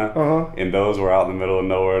Carolina, and those were out in the middle of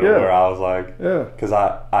nowhere to where I was like, because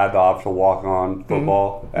I had the option to walk on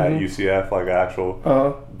football at UCF, like an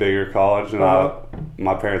actual bigger college, and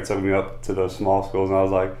my parents took me up to those small schools, and I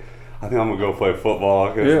was like, I think I'm gonna go play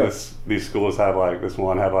football, because these schools had like, this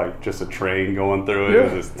one had like just a train going through it.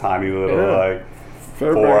 It was this tiny little like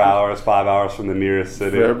Fairbanks 4 hours, 5 hours from the nearest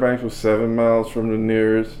city. Fairbanks was 7 miles from the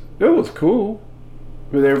nearest. It was cool.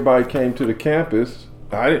 But everybody came to the campus.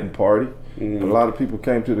 I didn't party. But a lot of people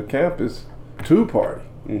came to the campus to party.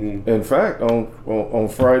 In fact, on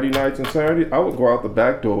Friday nights and Saturday, I would go out the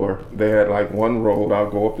back door. They had like one road.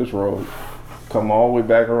 I'll go up this road, come all the way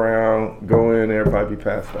back around, go in, everybody be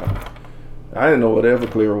passed out. I didn't know what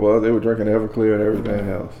Everclear was. They were drinking Everclear and everything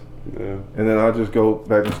else. Yeah. And then I'll just go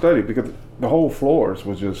back and study, because the whole floors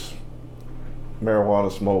was just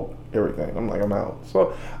marijuana smoke. Everything. I'm like, I'm out.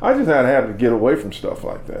 So I just had to have to get away from stuff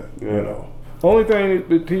like that. You know, only thing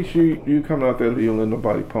that teach you come out there, you don't let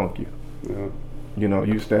nobody punk you. You know,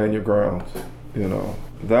 you stand your grounds. You know,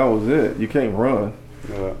 that was it. You can't run.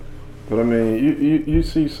 But I mean, you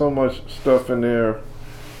see so much stuff in there.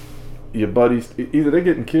 Your buddies, either they're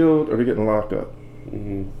getting killed or they're getting locked up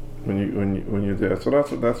when you're there. So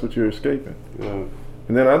that's what you're escaping.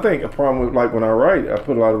 And then I think a problem with, like when I write, I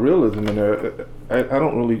put a lot of realism in there. I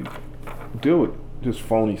don't really deal with just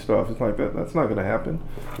phony stuff. It's like that's not gonna happen.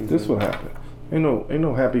 This will happen. Ain't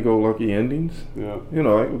no happy-go-lucky endings. You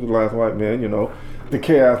know, like with the last white man, you know, the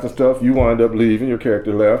chaos and stuff. You wind up leaving. Your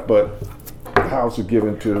character left, but the house was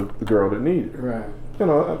given to the girl that needed it. Right. You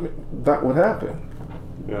know, I mean, that would happen.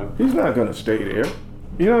 He's not gonna stay there.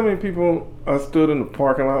 You know how many people I stood in the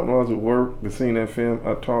parking lot when I was at work to see that film?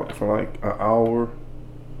 I talked for like an hour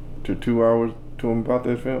to 2 hours to him about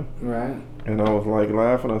that film. Right. And I was like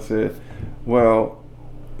laughing. I said, well,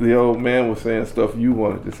 the old man was saying stuff you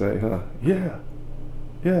wanted to say, huh? Yeah.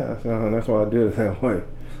 I said, that's why I did it that way.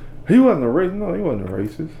 He wasn't a racist. No, he wasn't a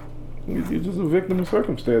racist. He's just a victim of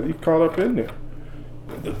circumstance. He caught up in there.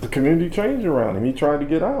 The community changed around him. He tried to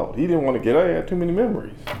get out. He didn't want to get out. He had too many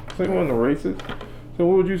memories. So he wasn't a racist. So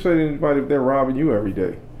what would you say to anybody if they're robbing you every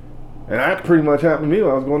day? And that pretty much happened to me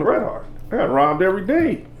when I was going to Red Heart. I got robbed every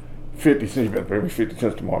day. 50 cents, you better pay me 50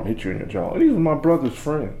 cents tomorrow, hit you in your jaw. And these were my brother's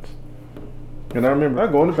friends. And I remember I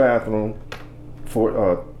go in the bathroom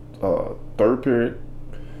for third period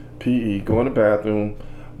PE, go in the bathroom,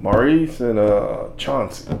 Maurice and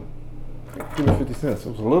Chauncey, give me 50 cents.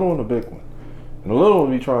 It was a little one, a big one. And the little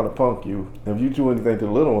one be trying to punk you. And if you do anything to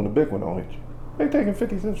the little one, the big one don't hit you. They taking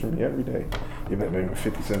 50 cents from me every day. You better pay me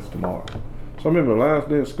 50 cents tomorrow. So I remember the last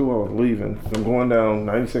day of school, I was leaving. I'm going down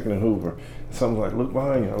 92nd and Hoover. Someone's like, look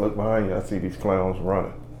behind you. I look behind you. I see these clowns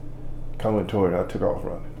running. Coming toward it. I took off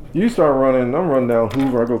running. You start running, I'm running down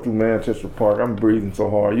Hoover, I go through Manchester Park, I'm breathing so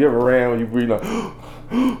hard. You ever ran when you breathe like,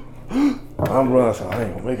 I'm running, I said, I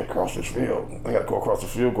ain't gonna make it across this field. I gotta go across the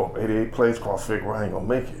field, go up 88 plays, cross figure, I ain't gonna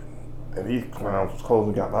make it. And he clowns was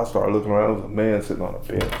closing out, and I started looking around, there was a man sitting on a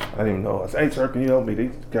bench. I didn't even know. I said, hey sir, can you help me?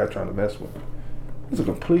 This guy trying to mess with me. He's a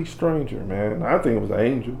complete stranger, man. I think it was an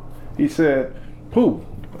angel. He said, who?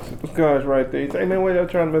 I said, this guy's right there. He said, hey man, why y'all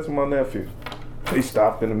trying to mess with my nephew? He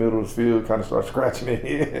stopped in the middle of the field, kind of started scratching his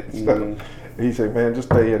head and stuff. And he said, man, just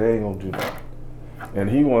stay here, they ain't gonna do nothing. And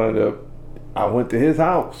he wound up, I went to his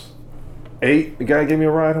house. The guy gave me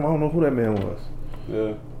a ride home. I don't know who that man was.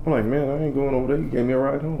 Yeah. I'm like, man, I ain't going over there. He gave me a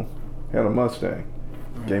ride home. Had a Mustang.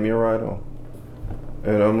 Gave me a ride home.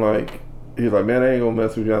 And I'm like, he's like, man, I ain't gonna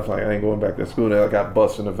mess with you. I was like, I ain't going back to school. Then I got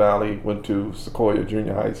bused in the Valley, went to Sequoia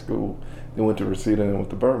Junior High School, then went to Reseda, and then went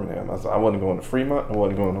to Birmingham. I said, I wasn't going to Fremont, I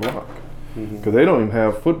wasn't going to Locke. Because they don't even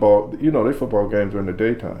have football. You know, their football games are in the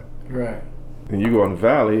daytime. Right. And you go in the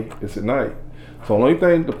Valley, it's at night. So the only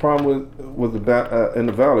thing, the problem was in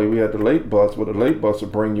the Valley, we had the late bus, but the late bus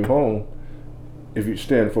would bring you home if you're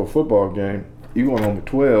standing for a football game. You going home at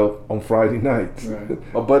 12 on Friday nights.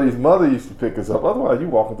 Right. My buddy's mother used to pick us up. Otherwise, you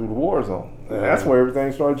walking through the war zone. And that's where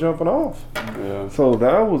everything started jumping off. Yeah. So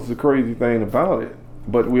that was the crazy thing about it.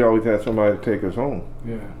 But we always had somebody to take us home.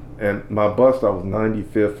 Yeah. And my bus stop was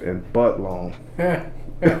 95th and Butt Long.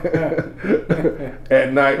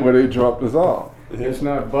 At night where they dropped us off. It's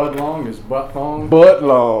not Bud Long, it's Butt Long. Butt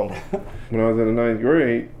Long. When I was in the 9th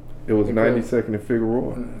grade, it was 92nd and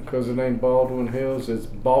Figueroa. Because it ain't Baldwin Hills, it's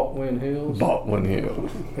Baldwin Hills. Baldwin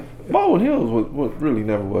Hills. Baldwin Hills was really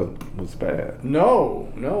never was bad. No.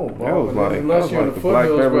 was like- unless that you're in was the like the Black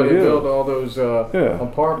foothills where Beverly they Hills. built all those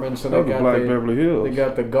apartments and That they was got Black the, Beverly Hills. they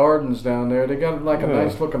got the gardens down there. They got like a Yeah.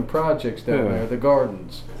 nice looking projects down Yeah. there, the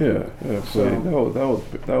gardens. Yeah. So-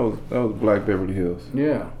 That was Black Beverly Hills.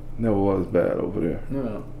 Yeah. Never was bad over there.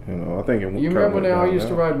 No. You know, I think it. You remember when they all used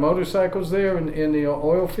to ride motorcycles there in the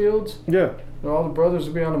oil fields? Yeah. All the brothers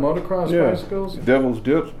would be on the motocross Yeah. bicycles? Devil's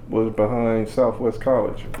Dip was behind Southwest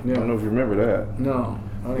College. Yeah. I don't know if you remember that. No.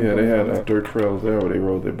 I don't Yeah, they remember had that. dirt trails there where they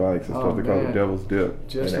rode their bikes and Oh, stuff. They called man. it Devil's Dip.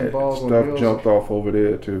 Just and in Baldwin stuff Hills. jumped off over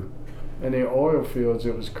there too. In the oil fields,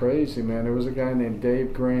 it was crazy, man. There was a guy named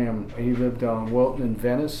Dave Graham. He lived on Wilton in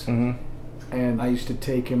Venice. Mm-hmm. And I used to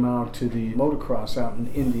take him out to the motocross out in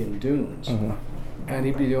Indian Dunes. Mm-hmm. And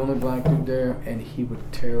he'd be the only black dude there, and he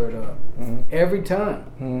would tear it up. Mm-hmm. Every time.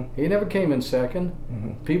 Mm-hmm. He never came in second.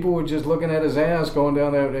 Mm-hmm. People were just looking at his ass going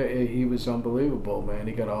down there. He was unbelievable, man.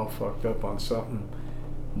 He got all fucked up on something,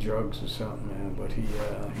 drugs or something, man. But he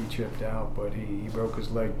tripped out, but he broke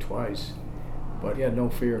his leg twice. But he had no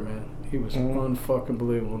fear, man. He was unfucking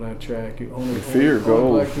believable on that track. The fear only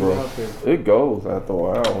goes, black dude bro. out there. It goes after a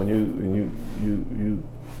while when you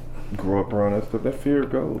grow up around that stuff. That fear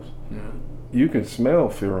goes. Yeah. You can smell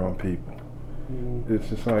fear on people. It's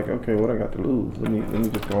just like, okay, what I got to lose? Let me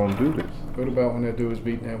just go and do this. What about when that dude was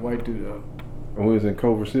beating that white dude up? When we was in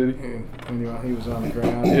Culver City. When he was on the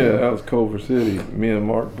ground. Yeah, that was Culver City. Me and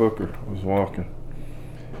Mark Booker was walking.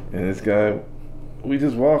 And this guy, we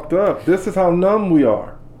just walked up. This is how numb we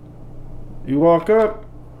are. You walk up,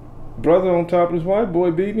 brother on top of this white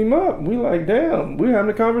boy beating him up. We like, damn, we're having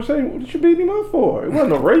a conversation. What did you beat him up for? It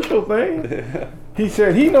wasn't a racial thing. He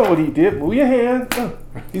said he know what he did. Move your hand.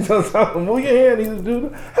 He said something. Move your hand. He said,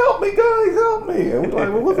 dude, help me, guys, help me. And we're like,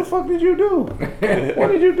 well, what the fuck did you do?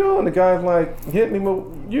 What did you do? And the guy's like, hit me.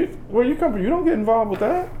 Where you come from? You don't get involved with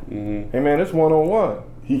that. Mm-hmm. Hey, man, it's one-on-one.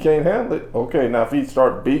 He can't handle it. Okay, now if he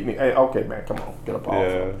start beating me, hey, okay, man, come on, get up off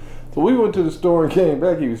him. So we went to the store and came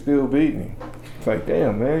back. He was still beating him. It's like,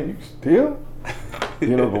 damn, man, you still?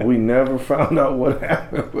 You know, but we never found out what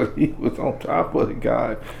happened. But he was on top of the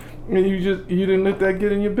guy. I mean, you didn't let that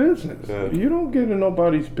get in your business. Yeah. You don't get in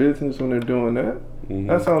nobody's business when they're doing that. Mm-hmm.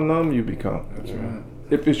 That's how numb you become. That's right.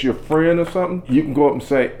 If it's your friend or something, you can go up and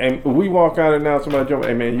say, and we walk out and now somebody jump,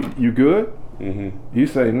 hey man, you good? Mm-hmm. You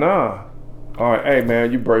say, nah. All right, hey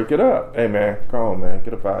man, you break it up. Hey man, come on man,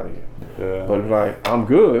 get up out of here. Yeah. But it's like, I'm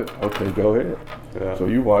good. Okay, go ahead. Yeah. So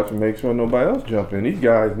you watch and make sure nobody else jump in. These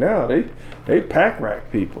guys now, they pack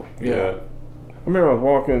rack people. Yeah. I remember I was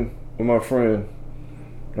walking with my friend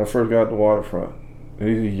when I first got to the waterfront. And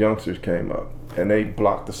these youngsters came up and they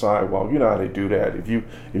blocked the sidewalk. You know how they do that. If you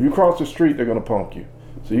cross the street, they're gonna punk you.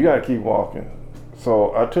 So you gotta keep walking.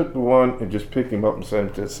 So I took the one and just picked him up and sent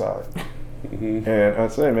him to the side. Mm-hmm. And I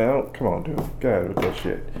said, man, come on, dude, get out of with that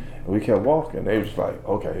shit. And we kept walking. They was like,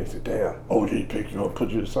 okay. They said, damn, OG picked you up, put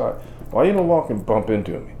you aside. Why you don't walk and bump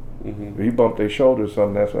into me? Mm-hmm. He bumped their shoulder or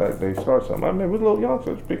something. That's why they start something. I remember little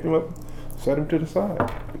youngsters picked him up, set him to the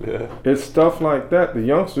side. Yeah. It's stuff like that. The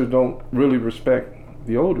youngsters don't really respect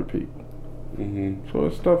the older people. So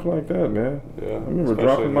it's stuff like that, man. Yeah, I remember especially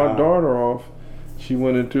dropping my now. daughter off. She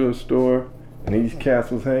went into a store, and these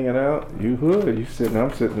cats was hanging out. You hood, you sitting.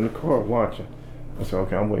 I'm sitting in the car watching. I said,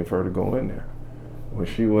 okay, I'm waiting for her to go in there. When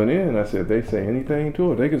she went in, I said, they say anything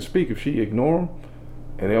to her, they can speak. If she ignore them,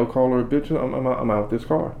 and they'll call her a bitch, I'm out this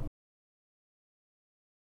car.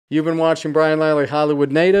 You've been watching Brian Lally,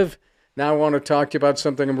 Hollywood Native. Now I want to talk to you about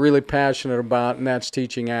something I'm really passionate about, and that's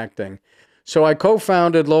teaching acting. So I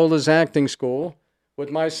co-founded Lola's Acting School with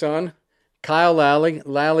my son, Kyle Lally,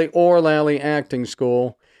 Lally Acting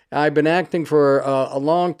School. I've been acting for a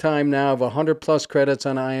long time now. I have 100+ credits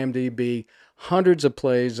on IMDb, hundreds of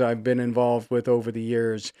plays I've been involved with over the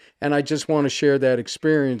years, and I just want to share that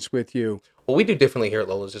experience with you. What we do differently here at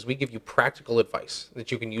Lola's is we give you practical advice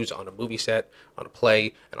that you can use on a movie set, on a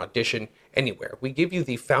play, an audition, anywhere. We give you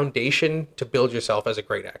the foundation to build yourself as a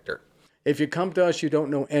great actor. If you come to us, you don't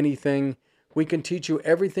know anything, we can teach you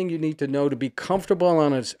everything you need to know to be comfortable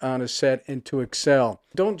on a set and to excel.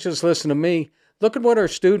 Don't just listen to me. Look at what our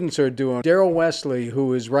students are doing. Daryl Wesley,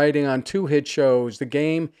 who is writing on 2 hit shows, The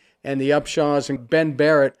Game and The Upshaws, and Ben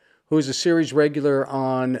Barrett, who is a series regular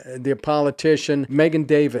on The Politician, Megan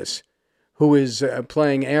Davis, who is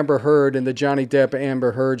playing Amber Heard in the Johnny Depp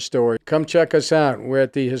Amber Heard story. Come check us out. We're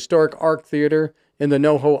at the Historic Arc Theater in the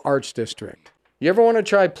NoHo Arts District. You ever want to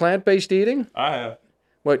try plant-based eating? I have.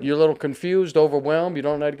 What, you're a little confused, overwhelmed, you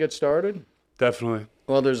don't know how to get started? Definitely.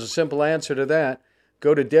 Well, there's a simple answer to that.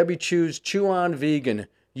 Go to Debbie Chew's Chew On Vegan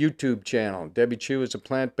YouTube channel. Debbie Chew is a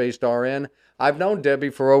plant-based RN. I've known Debbie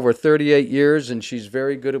for over 38 years, and she's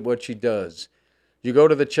very good at what she does. You go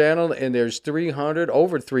to the channel, and there's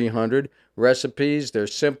over 300 recipes. They're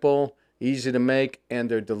simple, easy to make,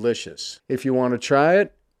 and they're delicious. If you want to try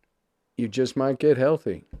it, you just might get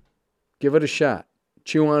healthy. Give it a shot.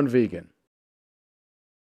 Chew On Vegan.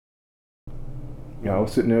 I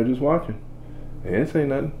was sitting there just watching. They didn't say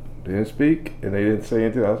nothing. They didn't speak, and they didn't say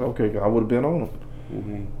anything. I said, okay, I would have been on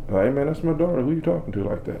them. Hey, man, that's my daughter. Who you talking to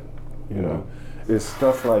like that? You know, it's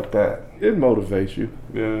stuff like that. It motivates you.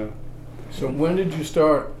 Yeah. So when did you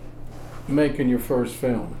start making your first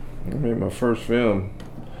film? I made my first film.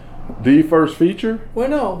 The first feature? Well,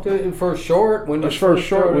 no, the first short. When you The first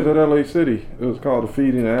short started? was at LA City. It was called The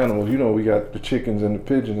Feeding the Animals. You know, we got the chickens and the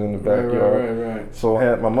pigeons in the backyard. Right. So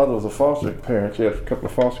my mother was a foster parent. She had a couple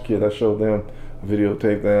of foster kids. I showed them,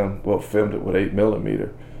 videotaped them, filmed it with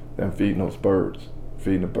 8mm, them feeding those birds,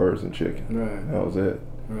 feeding the birds and chickens. Right. That was it.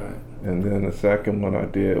 Right. And then the second one I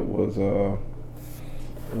did was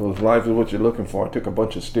it was Life is What You're Looking For. I took a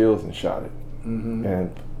bunch of stills and shot it,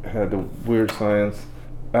 and had the Weird Science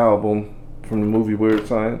album from the movie Weird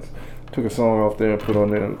Science. Took a song off there and put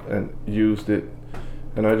on there and used it.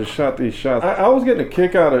 And I just shot these shots. I was getting a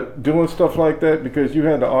kick out of doing stuff like that because you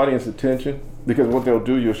had the audience attention. Because what they'll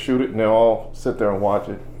do, you'll shoot it and they'll all sit there and watch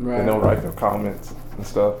it. Right. And they'll write their comments and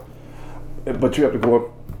stuff. But you have to go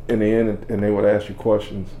up in the end and they would ask you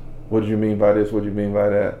questions. What do you mean by this? What do you mean by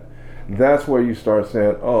that? That's where you start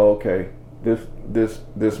saying, oh, okay,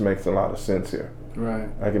 this makes a lot of sense here. Right.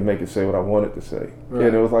 I can make it say what I want it to say. Right.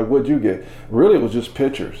 And it was like, what'd you get? Really, it was just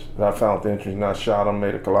pictures that I found interesting. I shot them,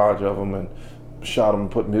 made a collage of them, and shot them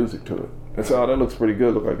and put music to it. And so, that looks pretty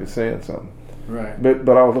good. Look like it's saying something. Right.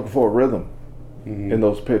 But I was looking for a rhythm in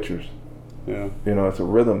those pictures. Yeah. You know, it's a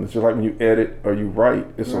rhythm. It's just like when you edit or you write,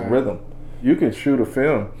 it's Right. a rhythm. You can shoot a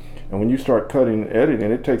film, and when you start cutting and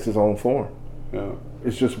editing, it takes its own form. Yeah.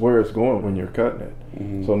 It's just where it's going when you're cutting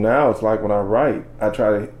it. So now it's like when I write, I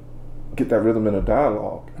try to get that rhythm in a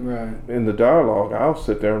dialogue. Right. In the dialogue, I'll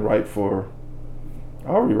sit there and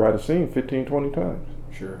I'll rewrite a scene 15, 20 times.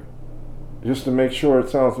 Sure. Just to make sure it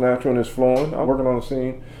sounds natural and it's flowing. I'm working on a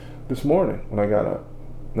scene this morning when I got up.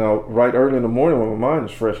 Now, right early in the morning when my mind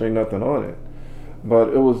is fresh, ain't nothing on it. But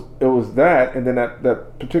it was that, and then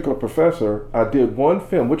that particular professor, I did one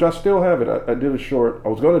film, which I still have it. I did a short. I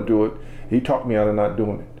was going to do it. He talked me out of not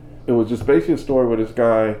doing it. It was just basically a story where this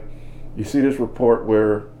guy, you see this report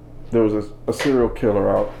where there was a serial killer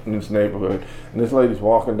out in this neighborhood, and this lady's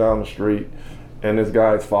walking down the street, and this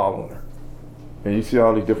guy's following her. And you see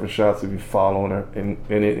all these different shots of you following her, and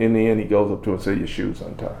in the end, he goes up to her and says, your shoe's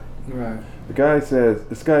untied. Right. The guy says,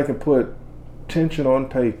 this guy can put tension on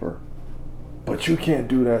paper, but you can't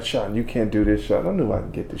do that shot, and you can't do this shot. I knew I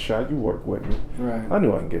can get the shot. You work with me. Right. I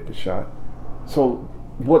knew I can get the shot. So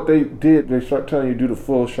what they did, they start telling you do the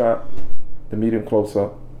full shot, the medium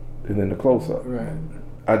close-up, and then the close-up. Right.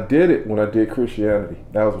 I did it when I did Christianity.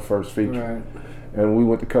 That was the first feature. Right. And we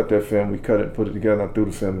went to cut that film. We cut it and put it together, and I threw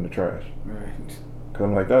the film in the trash. Right. Because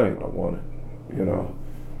I'm like, that ain't what I wanted, you know.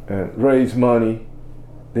 And raise money,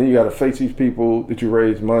 Then you got to face these people that you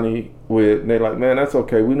raise money with, and they're like, man, that's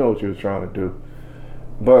okay. We know what you were trying to do.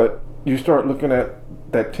 But you start looking at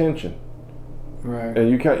that tension. Right. And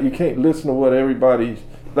you can't listen to what everybody's,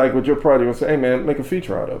 like what your party will say, hey, man, make a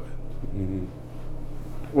feature out of it. Mm-hmm.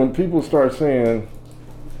 When people start saying,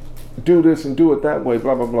 do this and do it that way,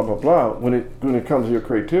 blah, blah, blah, blah, blah, when it comes to your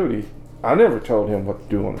creativity, I never told him what to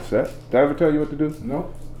do on the set. Did I ever tell you what to do?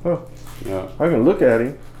 No. Huh. Yeah. I can look at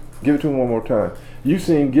him, give it to him one more time. You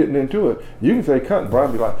see him getting into it. You can say cut, and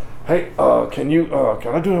Brian be like, hey, can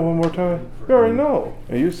I do that one more time? You already know.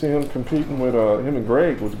 And you see him competing with, him and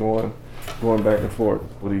Greg was going back and forth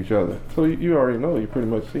with each other. So you already know, you pretty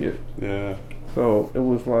much see it. Yeah. So it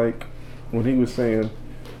was like, when he was saying,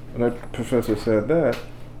 when that professor said that,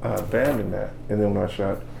 I abandoned that. And then when I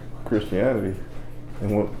shot Christianity,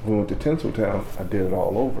 and we went to Tinseltown, I did it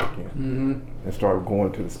all over again. Mm-hmm. And started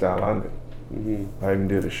going to the style I knew. Mm-hmm. I even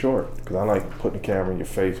did a short, because I like putting the camera in your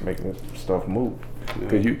face, making stuff move. Yeah.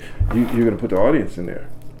 Because you're gonna put the audience in there.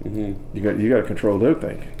 Mm-hmm. You got to control their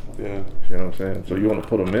thinking. Yeah. You know what I'm saying? So you want to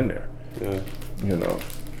put them in there. Yeah. You know,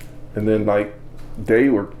 and then like they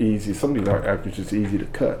were easy. Some of these actors just easy to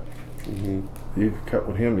cut. Mm-hmm. You can cut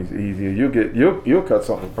with him; he's easier. You'll cut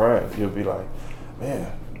something with Brian. You'll be like,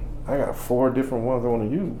 man, I got 4 different ones I want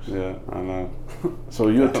to use. Yeah, I know. So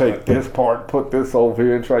you'll take this part, put this over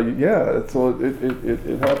here, and try. So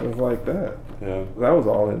it happens like that. Yeah. That was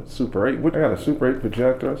all in Super 8. I got a Super 8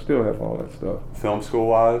 projector. I still have all that stuff. Film school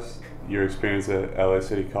wise, your experience at LA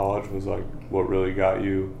City College was like what really got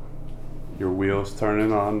you your wheels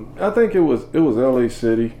turning on? I think it was LA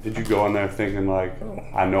City. Did you go in there thinking like,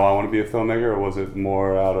 I know I want to be a filmmaker, or was it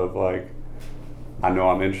more out of like, I know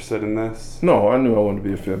I'm interested in this? No, I knew I wanted to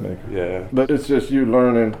be a filmmaker. Yeah. But it's just you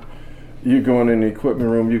learning, you going in the equipment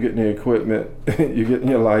room, you getting the equipment, you getting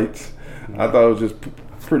your lights. I thought it was just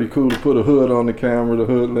pretty cool to put a hood on the camera, the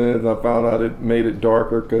hood lens. I found out it made it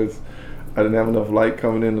darker because I didn't have enough light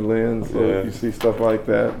coming in the lens, so you see stuff like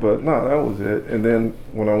that. But no, that was it. And then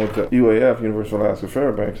when I went to UAF, University of Alaska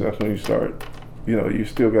Fairbanks, that's when you start, you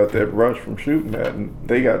still got that rush from shooting that, and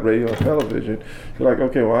they got radio and television. You're like,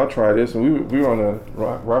 okay, well, I'll try this. And we were on a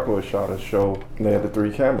Rockaway shot a show, and they had the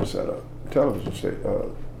 3 cameras set up, television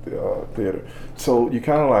theater. So you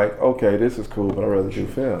kind of like, okay, this is cool, but I'd rather do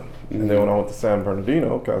film. And then when I went to San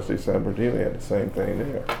Bernardino, Cal State San Bernardino, they had the same thing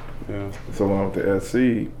there. Yeah. So when I went to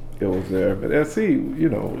SC, it was there. But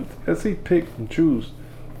SC picked and choose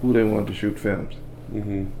who they wanted to shoot films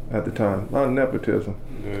at the time. A lot of nepotism.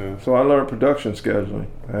 Yeah. So I learned production scheduling.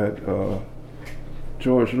 I had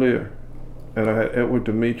George Lear, and I had Edward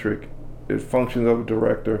Dimitrick, functions of a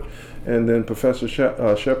director, and then Professor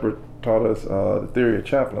Shepard taught us the theory of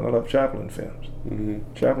Chaplin. I love Chaplin films.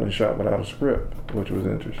 Chaplin shot without a script, which was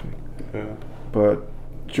interesting. Yeah. But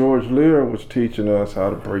George Lear was teaching us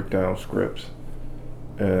how to break down scripts.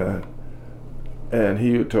 And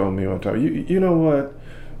he had told me one time, you know what?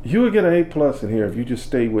 You would get an A+ in here if you just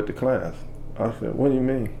stayed with the class. I said, what do you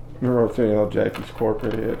mean? Remember I was telling you how Jackie's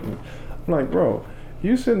corporate head? And I'm like, bro,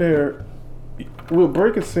 you sitting there, we'll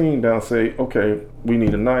break a scene down, say, okay, we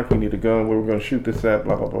need a knife, we need a gun, where we're going to shoot this at,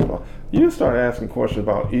 blah, blah, blah, blah. You start asking questions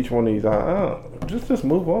about each one of these, just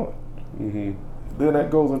move on. Then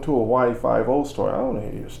that goes into a Y50 story. I don't want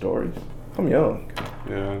to hear your stories. I'm young.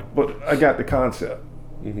 Yeah. But I got the concept.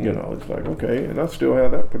 It's like, okay, and I still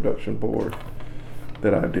have that production board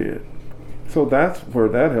that I did. So that's where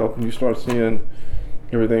that helped, and you start seeing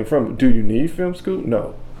everything from, do you need film school?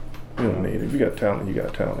 No. You don't need it. If you got talent, you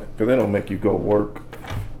got talent. Because they don't make you go work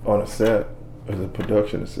on a set as a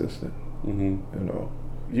production assistant.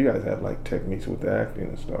 You guys have like techniques with the acting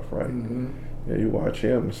and stuff, right? Yeah, you watch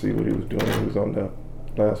him and see what he was doing. He was on the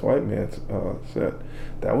Last White Man's set.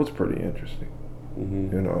 That was pretty interesting.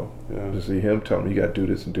 To see him tell me you got to do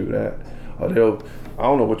this and do that. Or I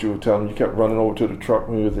don't know what you were telling him. You kept running over to the truck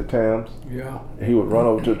when he was at Tams. Yeah. And he would run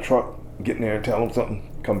over to the truck, get in there and tell him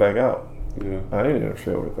something, come back out. Yeah. I didn't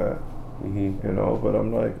interfere with that. But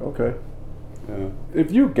I'm like, okay. Yeah.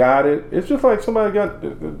 If you got it, it's just like somebody got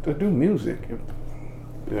to do music.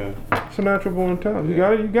 Yeah. It's a natural born talent. You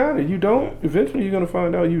got it, you got it. You don't, eventually you're going to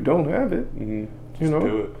find out you don't have it. Just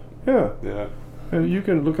do it. Yeah. Yeah. And you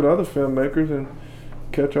can look at other filmmakers and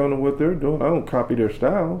catch on to what they're doing. I don't copy their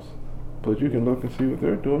styles, but you can look and see what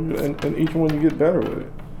they're doing, and each one you get better with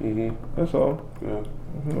it. That's all. Yeah.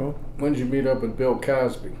 When did you meet up with Bill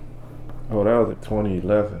Cosby? Oh, that was in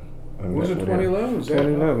 2011. Was it 2011?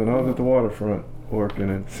 2011. I was at the waterfront working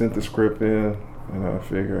and sent the script in, and I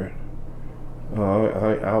figured,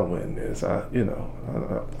 I'll win this.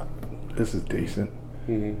 This is decent.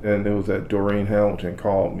 And it was that Doreen Hamilton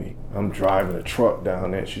called me. I'm driving a truck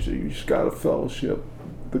down there. She said, you just got a fellowship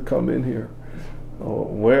to come in here. Oh,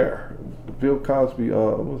 where? Bill Cosby,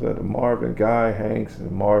 what was that? Marvin Guy Hanks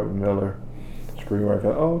and Marvin Miller screenwriter.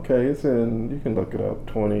 Oh, okay, it's in, you can look it up,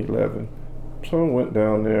 2011. So I went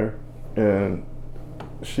down there, and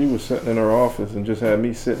she was sitting in her office and just had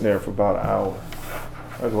me sitting there for about an hour.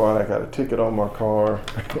 That's why I got a ticket on my car.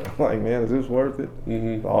 I'm like, man, is this worth it?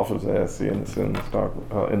 The office I see in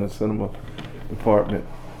the cinema department,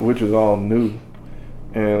 which is all new,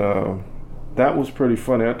 and that was pretty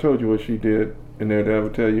funny. I told you what she did in there. Did I ever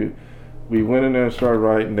tell you? We went in there and started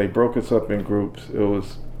writing. They broke us up in groups. It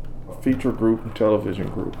was a feature group and television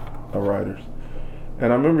group of writers.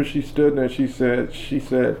 And I remember she stood there and she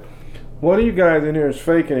said, one of you guys in here is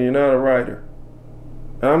faking and you're not a writer.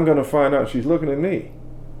 And I'm going to find out. She's looking at me.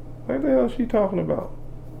 What the hell is she talking about?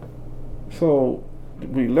 So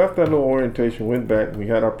we left that little orientation, went back, we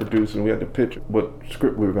had our producer, and we had to pitch what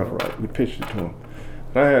script we were going to write. We pitched it to him.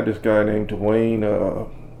 And I had this guy named Dwayne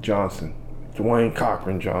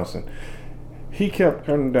Cochran Johnson. He kept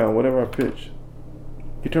turning down whatever I pitched.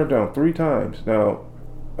 He turned down 3 times. Now,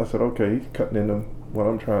 I said, okay, he's cutting into what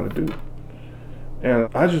I'm trying to do. And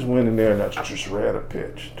I just went in there and I just read a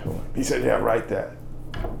pitch to him. He said, yeah, write that.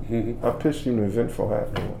 I pitched him the Eventful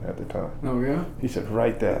Happening one at the time. Oh, yeah? He said,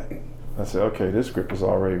 write that. I said, okay, this script is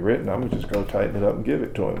already written. I'm going to just go tighten it up and give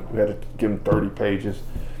it to him. We had to give him 30 pages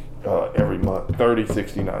every month, 30,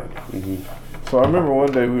 60, 90. So I remember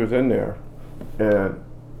one day we was in there, and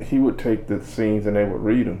he would take the scenes and they would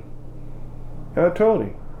read them. And I told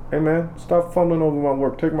him, hey man, stop fumbling over my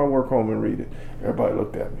work. Take my work home and read it. Everybody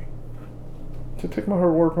looked at me. I said, take my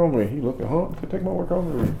work home and read it. He looked at home. I said, take my work home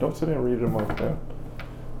and read it. Don't sit there and read it amongst them.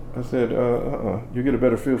 I said, you get a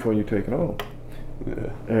better feel for when you take it home.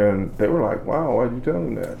 Yeah. And they were like, wow, why'd you tell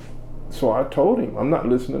him that? So I told him, I'm not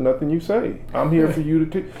listening to nothing you say. I'm here for you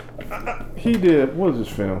to He did, what was this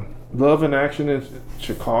film? Love in Action in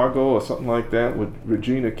Chicago or something like that with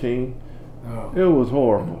Regina King. Oh. It was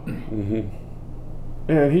horrible.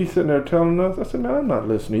 And he's sitting there telling us, I said, man, I'm not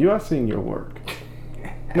listening to you. I've seen your work.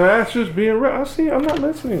 Now that's just being real. I'm not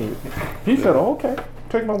listening to you. He said, oh, okay,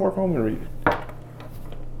 take my work home and read it.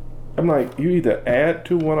 I'm like, you either add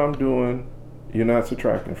to what I'm doing, you're not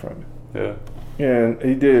subtracting from it. Yeah. And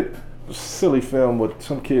he did a silly film with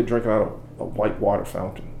some kid drinking out of a white water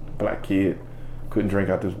fountain. Black kid couldn't drink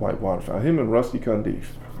out this white water fountain. Him and Rusty Cundiff.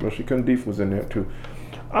 Rusty Cundiff was in there too.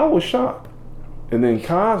 I was shocked. And then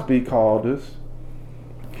Cosby called us.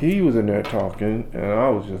 He was in there talking, and I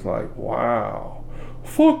was just like, wow.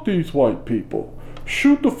 Fuck these white people.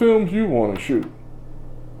 Shoot the films you want to shoot.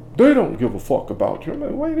 They don't give a fuck about you. I'm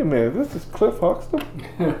like, wait a minute, this is Cliff Huxtable?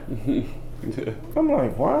 Yeah. I'm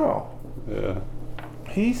like, wow. Yeah.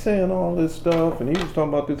 He's saying all this stuff, and he was talking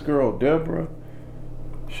about this girl, Deborah.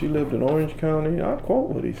 She lived in Orange County. I quote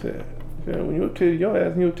what he said. He said, when your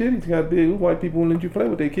ass and your titties got big, those white people wouldn't let you play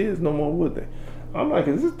with their kids no more, would they? I'm like,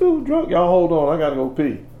 is this dude drunk? Y'all hold on, I gotta go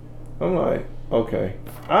pee. I'm like, okay.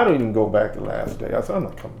 I didn't even go back the last day. I said, I'm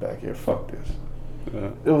not coming back here, fuck this. Yeah.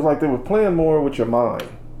 It was like they were playing more with your mind.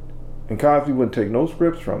 And Cosby wouldn't take no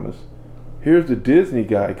scripts from us. Here's the Disney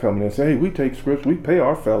guy coming in and saying, hey, we take scripts, we pay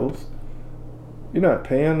our fellows. You're not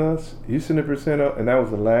paying us. You send a percent up. And that was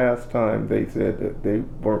the last time they said that they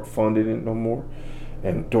weren't funded it no more.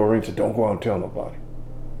 And Doreen said, don't go out and tell nobody.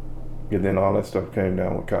 And then all that stuff came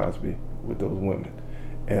down with Cosby, with those women.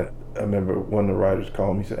 And I remember one of the writers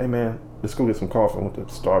called me, he said, hey man, let's go get some coffee. I went to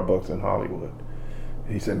Starbucks in Hollywood.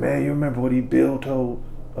 And he said, man, you remember what Bill told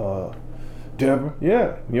Deborah?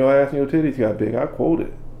 Yeah, your ass and your titties got big. I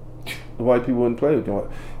quoted. The white people wouldn't play with you.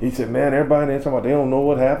 He said, man, everybody in there talking about they don't know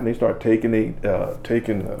what happened. They start taking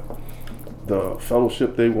the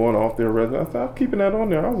fellowship they won off their resume. I said, I'm keeping that on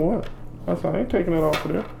there. I won. I said, I ain't taking that off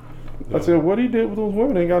of there. Yeah. I said, what he did with those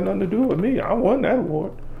women ain't got nothing to do with me. I won that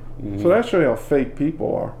award. So that shows you how fake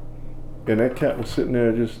people are. And that cat was sitting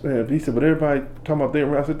there just, he said, but everybody talking about they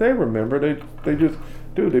remember. I said, they remember. They just,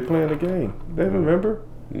 dude, they playing the game. They remember.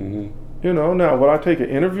 You know, now, would I take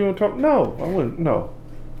an interview and talk? No, I wouldn't, no.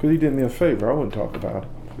 Because he did me a favor. I wouldn't talk about it.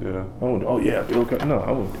 Yeah. I wouldn't, oh yeah, Bill Cosby. No,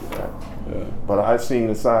 I wouldn't do that. Yeah. But I seen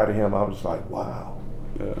the side of him, I was like, wow.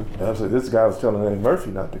 Yeah. And I said, this guy was telling Eddie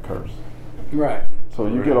Murphy not to curse. Right. So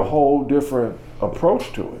you get a whole different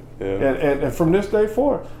approach to it. Yeah. And from this day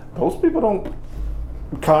forward, those people don't,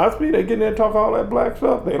 Cosby, they get in there and talk all that black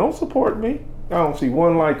stuff. They don't support me. I don't see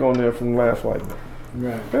one like on there from Last White Man.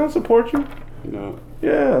 Right. They don't support you. No.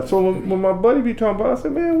 Yeah, so when my buddy be talking about it, I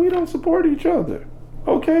said, man, we don't support each other.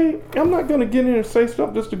 Okay, I'm not gonna get in and say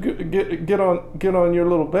stuff just to get on your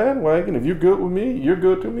little bandwagon. If you're good with me, you're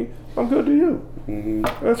good to me, I'm good to you.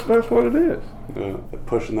 That's what it is. They're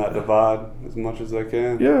pushing that divide as much as they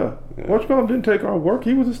can. Yeah. Whatchcom didn't take our work.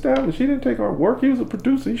 He was established. He didn't take our work. He was a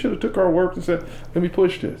producer. He should have took our work and said, let me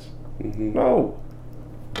push this. No.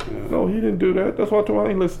 No, he didn't do that. That's why I told him I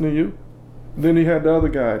ain't listening to you. Then he had the other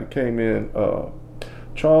guy that came in,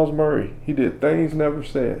 Charles Murray. He did Things Never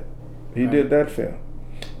Said. He did that film.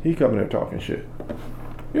 He coming there talking shit.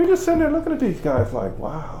 You're just sitting there looking at these guys like,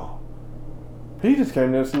 wow. He just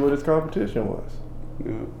came there to see what his competition was.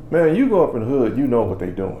 Yeah. Man, you go up in the hood, you know what they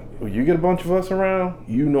doing. When you get a bunch of us around,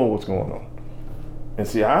 you know what's going on. And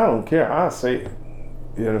see, I don't care. I say it.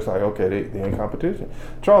 Yeah, it's like, okay, they in competition.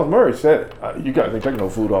 Charles Murray said it. You guys ain't taking no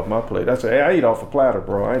food off my plate. I said, hey, I eat off a platter,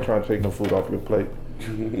 bro. I ain't trying to take no food off your plate.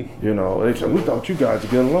 You know, they said, we thought you guys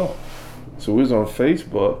would get along. So we was on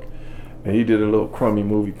Facebook, and he did a little crummy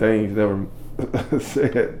movie Things Never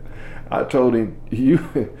Said. I told him, you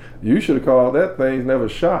should have called that Things Never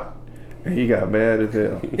Shot. And he got mad as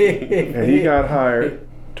hell. And he got hired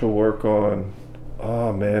to work on,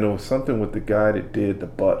 oh man, it was something with the guy that did The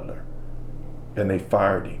Butler. And they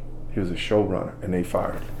fired him. He was a showrunner, and they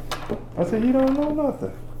fired him. I said, you don't know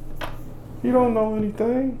nothing. You don't know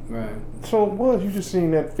anything. Right. So it was, you just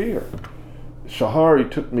seen that fear. Shahari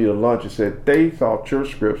took me to lunch and said, they thought your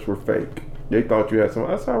scripts were fake. They thought you had some,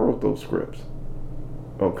 that's how I wrote those scripts.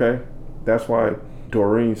 Okay? That's why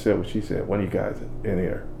Doreen said what she said. One of you guys in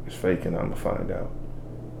here is fake, and I'm going to find out.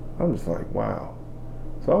 I'm just like, wow.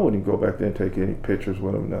 So I wouldn't even go back there and take any pictures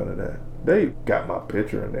with them, none of that. They got my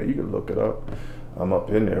picture in there. You can look it up. I'm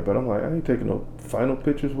up in there, but I'm like, I ain't taking no final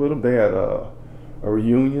pictures with them. They had a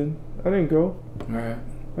reunion. I didn't go. Right.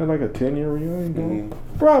 I had like a 10-year reunion going.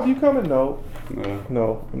 Rob, you coming? No.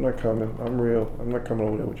 No, I'm not coming. I'm real. I'm not coming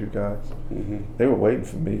over there with you guys. They were waiting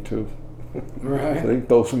for me too. Right. So they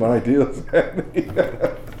throw some ideas at me.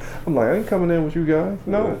 I'm like, I ain't coming in with you guys.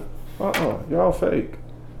 No. Y'all fake.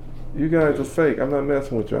 You guys are fake. I'm not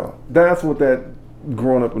messing with y'all. That's what that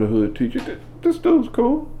growing up in the hood teacher. This dude's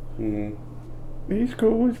cool. He's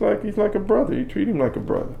cool. He's like a brother. You treat him like a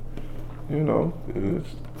brother. You know.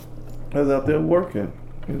 I was out there working.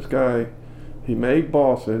 This guy, he made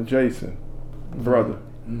Boston, Jason, brother.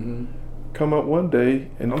 Come up one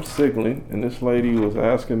day, and I'm signaling, and this lady was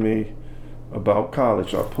asking me about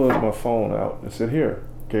college. I pulled my phone out and said, here,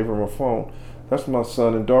 gave her my phone. That's my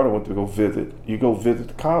son and daughter went to go visit. You go visit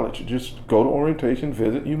the college. You just go to orientation,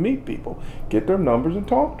 visit, you meet people. Get their numbers and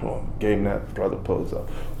talk to them. Gave him that, brother pulls up.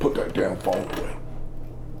 Put that damn phone away.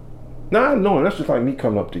 Now I know, that's just like me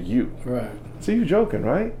coming up to you. Right. See, you joking,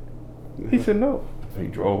 right? He said no. He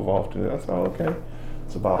drove off to that. I said, oh, okay.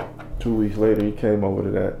 It's about 2 weeks later, he came over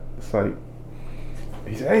to that site.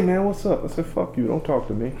 He said, hey man, what's up? I said, fuck you, don't talk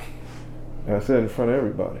to me. And I said in front of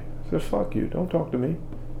everybody, I said, fuck you, don't talk to me.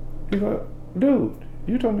 He's like, dude,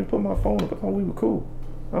 you told me to put my phone up. I thought we were cool.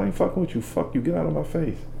 I ain't fucking with you. Fuck you, get out of my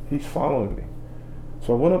face. He's following me.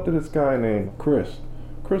 So I went up to this guy named Chris.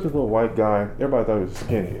 Chris is a little white guy. Everybody thought he was a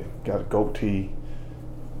skinhead. Got a goatee.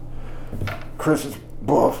 Chris is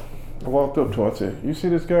buff. I walked up to him. I said, you see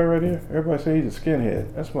this guy right here? Everybody say he's a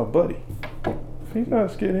skinhead. That's my buddy. He's not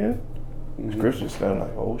a skinhead. Chris just standing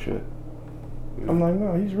like, oh shit. I'm like,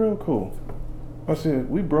 no, he's real cool. I said,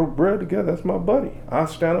 we broke bread together. That's my buddy. I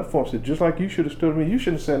stand up for him. I said, just like you should have stood with me. You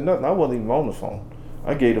shouldn't have said nothing. I wasn't even on the phone.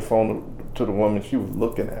 I gave the phone to the woman she was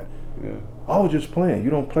looking at. Yeah. I was just playing. You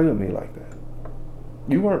don't play with me like that.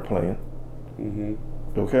 You weren't playing.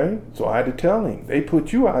 Okay? So I had to tell him. They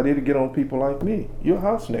put you out there to get on people like me. You're a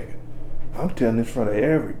house nigga. I'm telling this in front of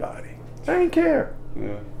everybody. I ain't care.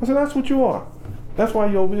 Yeah. I said, that's what you are. That's why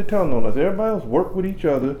you're over here telling on us. Everybody else work with each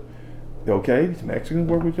other. Okay? These Mexicans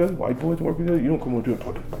work with each other. White boys work with each other. You don't come over here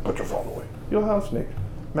and put your phone away. You're a house nigga.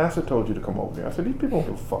 Master told you to come over here. I said, these people don't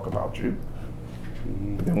give a fuck about you.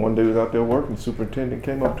 Then one day he was out there working. The superintendent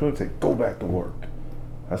came up to him and said, go back to work.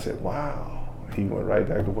 I said, wow. He went right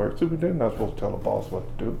back to work. Superintendent not supposed to tell a boss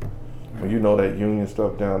what to do. Well, you know that union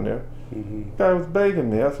stuff down there. Guy was begging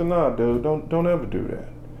me. I said, nah, dude, don't ever do that.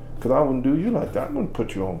 Because I wouldn't do you like that. I wouldn't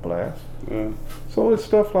put you on blast. So it's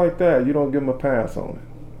stuff like that. You don't give them a pass on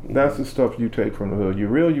it. That's the stuff you take from the hood. You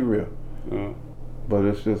real, you real. But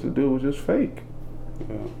it's just, the dude was just fake.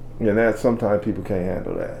 And that sometimes people can't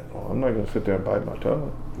handle that. Well, I'm not going to sit there and bite my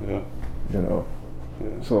tongue. You know.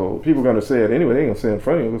 So people are going to say it anyway. They ain't going to say it in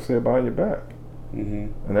front of you. They're going to say it behind your back.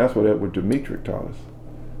 And that's what Edward Dimitri taught us.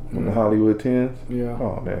 From the Hollywood 10s. Yeah.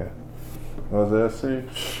 Oh, man. I was at SC.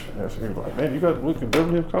 He was like, man, you got to look at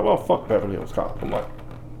Beverly Hills Cop? Oh, fuck Beverly Hills Cop. I'm like,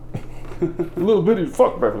 a little bitty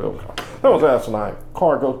fuck Beverly Hills Cop. That was asinine.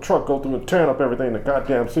 Truck go through and tearing up everything in the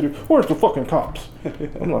goddamn city. Where's the fucking cops?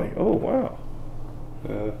 I'm like, oh, wow.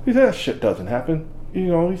 He said, that shit doesn't happen. you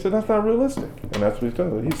know, he said, that's not realistic. And that's what he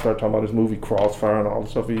told us. He started talking about his movie Crossfire and all the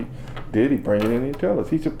stuff he did. He bring it in and he tell us.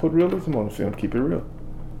 He said, put realism on the film, keep it real.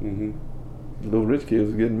 Mm-hmm. The little rich kids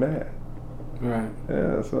was getting mad. Right.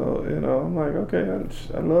 Yeah, so, you know, I'm like, okay,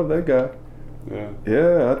 I love that guy. Yeah.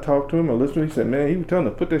 Yeah, I talked to him, I listened to him. He said, man, he was telling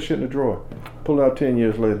him, put that shit in the drawer. Pull it out 10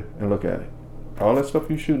 years later and look at it. All that stuff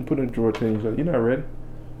you shouldn't put in the drawer 10 years later. You're not ready.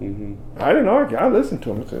 Mm-hmm. I didn't argue. I listened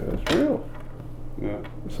to him. I said, it's real. Yeah.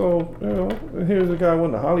 So, you know, and here's a guy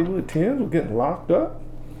when the Hollywood 10s was getting locked up,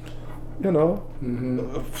 you know,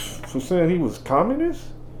 for saying he was communist.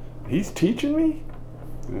 He's teaching me.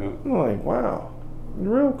 Yeah. I'm like, wow,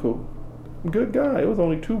 real cool. Good guy. It was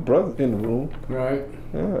only 2 brothers in the room. Right.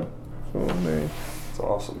 Yeah. So, man, It's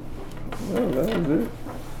awesome. well, that was it.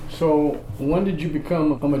 So when did you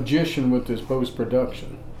become a magician with this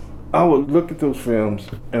post-production? I would look at those films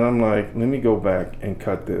and I'm like, let me go back and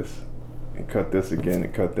cut this again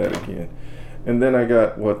and cut that again. And then I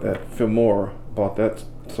got that Filmora bought that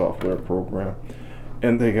software program,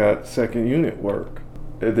 and they got second unit work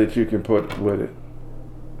that you can put with it.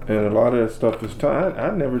 And a lot of that stuff is time. I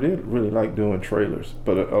never did really like doing trailers,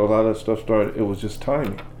 but a lot of that stuff started, it was just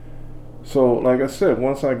timing. So like I said,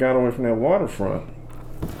 once I got away from that waterfront,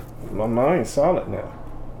 my mind's solid now.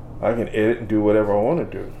 I can edit and do whatever I want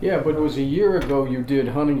to do. Yeah, but it was a year ago you did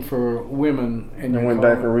Hunting for Women, and I you went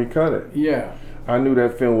back and recut it. Yeah. I knew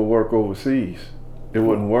that film would work overseas. It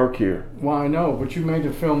wouldn't work here. Well, I know, but you made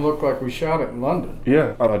the film look like we shot it in London.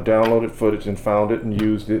 Yeah, I downloaded footage and found it and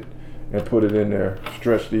used it and put it in there,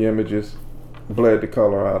 stretched the images, bled the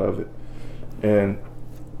color out of it, and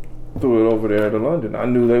threw it over there to London. I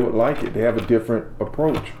knew they would like it. They have a different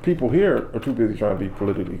approach. People here are too busy trying to be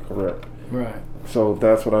politically correct. Right. So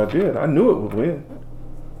that's what I did. I knew it would win.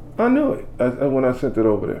 I knew it when I sent it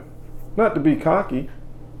over there. Not to be cocky,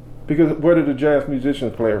 because where do the jazz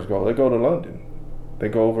musicians players go? They go to London. They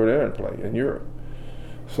go over there and play in Europe.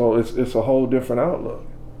 So it's a whole different outlook.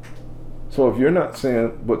 So if you're not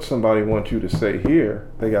saying what somebody wants you to say here,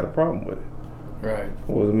 they got a problem with it. Right.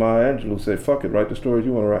 Well, Maya Angelou said, fuck it, write the stories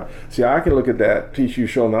you want to write. See, I can look at that piece you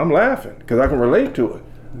showed me, I'm laughing, because I can relate to it.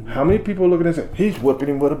 How many people look at it and say, he's whipping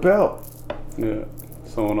him with a belt? Yeah.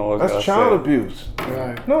 Someone always That's gotta child say, abuse.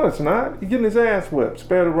 Right. No, it's not. He's getting his ass whipped.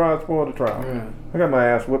 Spare the rod, spoil the trial. Yeah. I got my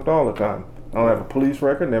ass whipped all the time. I don't have a police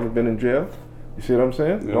record, never been in jail. You see what I'm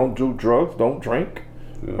saying? Yeah. Don't do drugs, don't drink.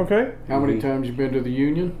 Yeah. Okay? How many times you been to the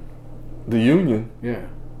Union? The union? Yeah.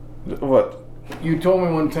 What? You told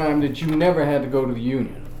me one time that you never had to go to the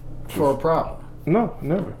Union for a problem. No,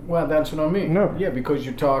 never. Well, that's what I mean. Never. Yeah, because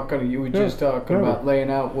you were just talking never. about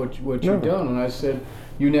laying out what you've Never. done, and I said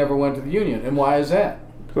you never went to the Union, and why is that?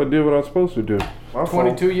 Because I did what I was supposed to do. My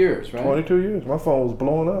 22 phone, years, right? 22 years. My phone was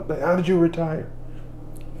blowing up. How did you retire?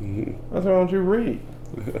 Mhm. I said, why don't you read?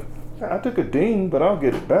 I took a ding, but I'll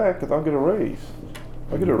get it back because I'll get a raise.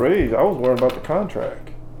 I'll get a raise. I was worried about the contract.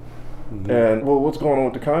 And, well, what's going on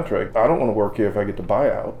with the contract? I don't want to work here if I get the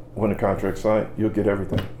buyout. When the contract's signed, you'll get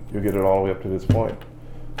everything. You'll get it all the way up to this point.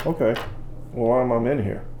 Okay. Well, why am I in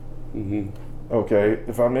here? Mhm. Okay,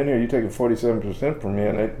 if I'm in here, you're taking 47% from me,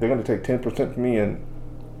 and they're going to take 10% from me in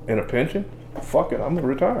a pension? Fuck it, I'm going to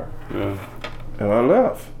retire. Yeah. And I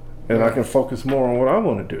left. And I can focus more on what I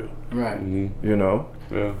want to do, Right. Mhm. you know?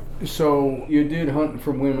 Yeah. So you did Hunting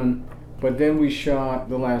for Women, but then we shot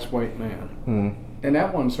The Last White Man, Mm-hmm. and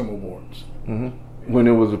that won some awards. Mm-hmm. When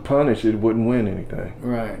it was a punish, it wouldn't win anything.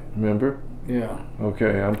 Right. Remember? Yeah.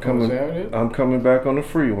 Okay, I'm Was coming. that it? I'm coming back on the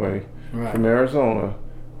freeway Right. from Arizona,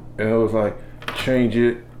 and it was like, change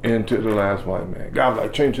it into The Last White Man. God was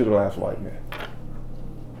like, change to The Last White Man.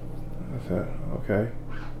 I said, okay,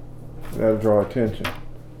 that'll draw attention.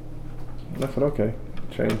 I said, okay,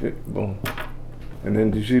 change it, boom. And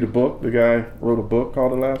then did you see the book? The guy wrote a book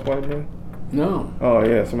called The Last White Man? No. Oh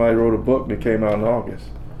yeah, somebody wrote a book that came out in August.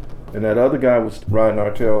 And that other guy was riding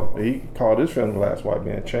our tail. He called his film The Last White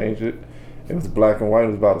Man, changed it. It was black and white, it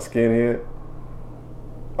was about a skinhead.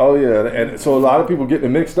 Oh yeah, and so a lot of people getting it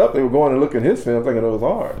mixed up. They were going and looking at his film thinking it was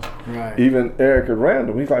ours. Right. Even Eric at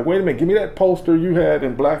Random, he's like, wait a minute, give me that poster you had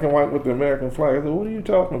in black and white with the American flag. I said, what are you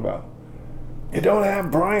talking about? It don't have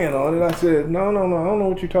Brian on it. I said, no, I don't know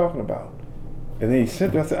what you're talking about. And then he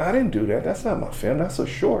sent it. I said, I didn't do that. That's not my film. That's a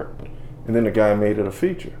short. And then the guy made it a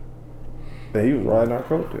feature. And he was riding our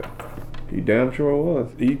coattail. He damn sure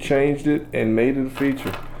was. He changed it and made it a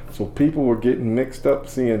feature. So people were getting mixed up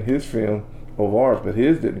seeing his film over ours, but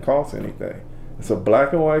his didn't cost anything. It's a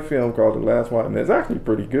black and white film called The Last White Man. It's actually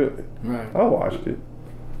pretty good. Right. I watched it.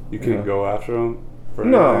 You couldn't go after him for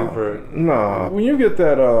No, anything? no. When you get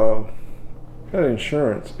that That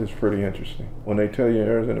insurance is pretty interesting. When they tell you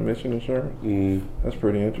there's an admission insurance, that's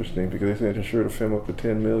pretty interesting because they said insure the film up to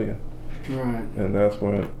 $10 million. Right. And that's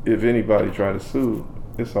when, if anybody tried to sue,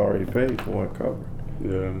 it's already paid for and covered.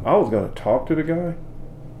 Yeah. I was gonna talk to the guy,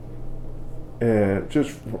 and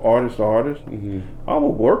just artist to artist, I would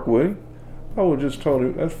work with him. I would just told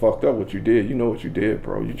him, that's fucked up what you did. You know what you did,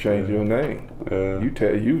 bro. You changed your name. You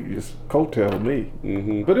just coattailed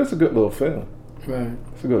me. But it's a good little film. Right.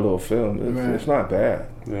 It's a good little film. It's not bad.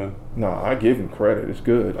 Yeah. No, I give him credit. It's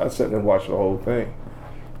good. I sat there and watched the whole thing.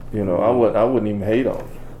 You know, I wouldn't even hate on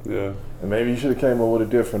him. Yeah. And maybe you should have came up with a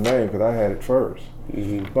different name because I had it first.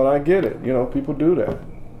 But I get it. You know, people do that.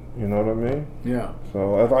 You know what I mean? Yeah.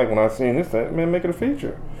 So that's like when I seen this thing, man, make it a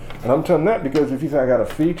feature. And I'm telling that because if you say I got a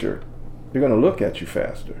feature, they're gonna look at you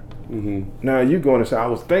faster. Now you going to say, I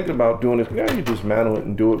was thinking about doing this. Yeah, you dismantle it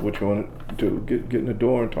and do it what you want to do. Get in the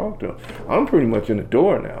door and talk to them. I'm pretty much in the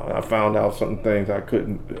door now. I found out some things I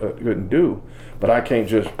couldn't do, but I can't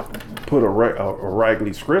just put a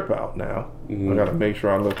raggedy script out now. I got to make sure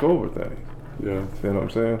I look over things. Yeah. See what I'm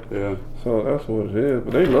saying? Yeah. So that's what it is.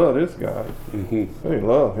 But they love this guy. They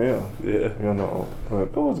love him. Yeah. You know. But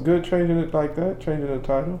it was good changing it like that, changing the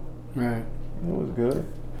title. Right. It was good.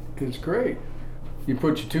 It's great. You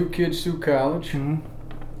put your 2 kids through college.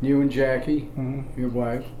 You and Jackie, your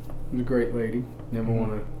wife, was a great lady. Never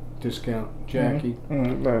want to discount Jackie.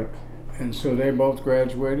 Thanks. And so they both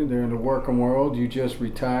graduated. They're in the working world. You just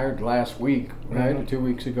retired last week, right? Or 2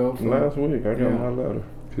 weeks ago. Last week, I got my letter.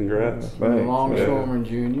 Congrats. Thanks. The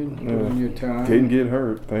Longshoremen's Union, doing your time. Didn't get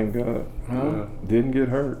hurt, thank God. Huh? Didn't get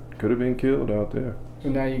hurt. Could have been killed out there. So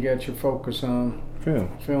now you got your focus on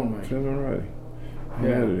filmmaking. Film and writing. Yeah.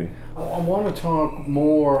 Editing. I want to talk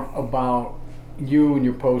more about you and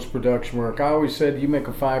your post-production work. I always said you make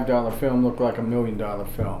a $5 film look like $1 million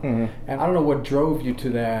film. And I don't know what drove you to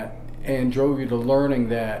that and drove you to learning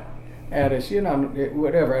that at a,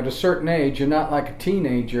 whatever, at a certain age. You're not like a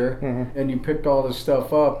teenager and you picked all this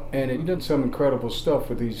stuff up and you did some incredible stuff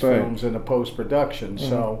with these films in the post-production.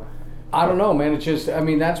 So I don't know, man. It's just, I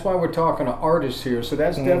mean, that's why we're talking to artists here. So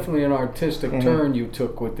that's definitely an artistic turn you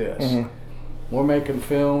took with this. We're making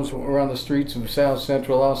films. We're on the streets of South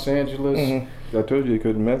Central Los Angeles. I told you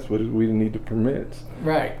couldn't mess with it. We didn't need the permits.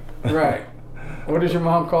 Right. What does your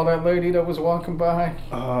mom call that lady that was walking by?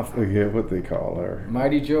 Oh, I forget what they call her.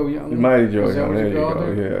 Mighty Joe Young? Mighty Joe Is that Young, what there you you called go.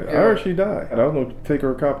 her? Yeah. I heard she died. I don't know, take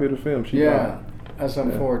her a copy of the film. She died. That's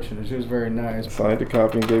unfortunate. She was very nice. Signed the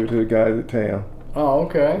copy and gave it to the guys at TAM. Oh,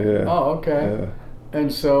 okay. Yeah. Oh, okay. Yeah.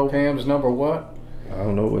 And so, Tam's number what? I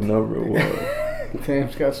don't know what number it was.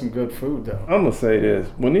 Tam's got some good food, though. I'm going to say this.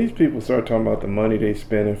 When these people start talking about the money they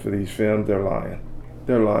spending for these films, they're lying.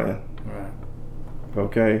 They're lying. Right.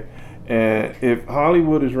 Okay? And if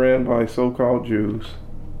Hollywood is ran by so-called Jews,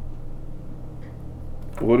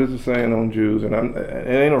 what is it saying on Jews? And it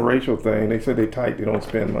ain't a racial thing. They say they tight, they don't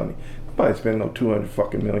spend money. Nobody spend no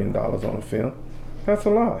 $200 million on a film. That's a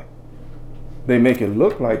lie. They make it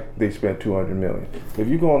look like they spent $200 million. If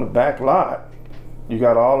you go on the back lot, you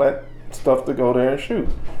got all that stuff to go there and shoot.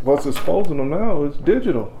 What's exposing them now is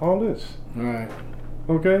digital, all this. Right.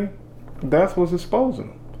 Okay? That's what's exposing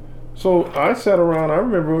them. So I sat around, I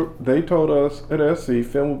remember they told us at SC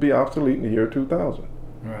film will be obsolete in the year 2000.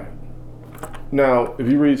 Right. Now,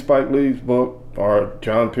 if you read Spike Lee's book or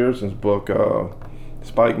John Pearson's book,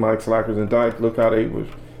 Spike, Mike, Slackers, and Dyke, look how they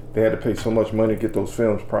had to pay so much money to get those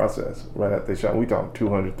films processed right after they shot. We talking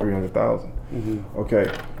 200, 300,000.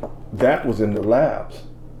 Okay, that was in the labs.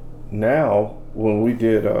 Now, when we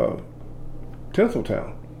did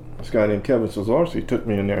Tinseltown, this guy named Kevin Sazarski took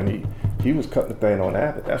me in there and he was cutting the thing on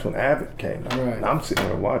Avid. That's when Avid came out. Right. And I'm sitting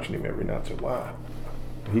there watching him every night. I said, wow.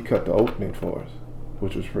 He cut the opening for us,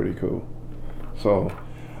 which was pretty cool. So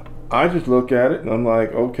I just look at it and I'm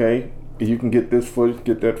like, okay, you can get this footage,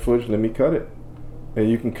 get that footage, let me cut it. And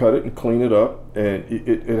you can cut it and clean it up, and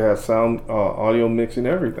it has sound, audio mixing,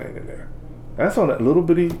 everything in there. That's on that little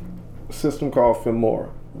bitty system called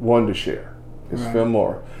Filmora, Wondershare. It's Right.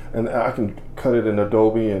 Filmora. And I can cut it in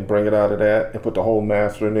Adobe and bring it out of that and put the whole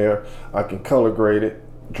master in there. I can color grade it,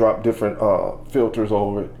 drop different filters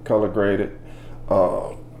over it, color grade it,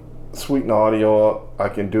 sweeten the audio up. I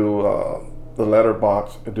can do the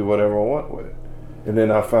letterbox and do whatever I want with it. And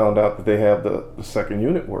then I found out that they have the second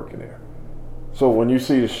unit working there. So when you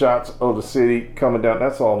see the shots of the city coming down,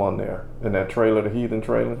 that's all on there. In that trailer, the Heathen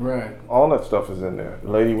trailer. Right. All that stuff is in there. The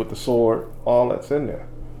lady with the sword, all that's in there.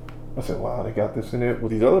 I said, wow, they got this in there. Well,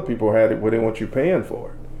 these other people had it where they want you paying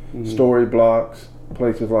for it. Story blocks,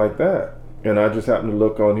 places like that. And I just happened to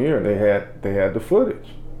look on here and they had the footage.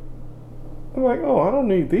 I'm like, oh, I don't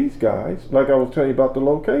need these guys. Like I was telling you about the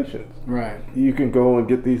locations. Right. You can go and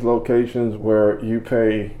get these locations where you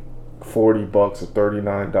pay $40 or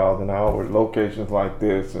 $39 an hour. Locations like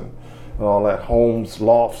this and all that, homes,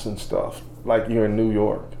 lofts and stuff. Like you're in New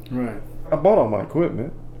York. Right. I bought all my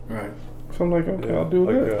equipment. Right. So I'm like, okay, I'll do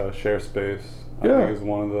this. Like Share Space. Yeah. I think is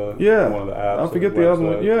one of the apps. I forget the other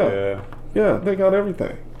one. Yeah, they got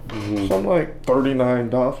everything. Mm-hmm. So I'm like,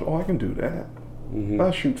 $39. Oh, I can do that. Mm-hmm.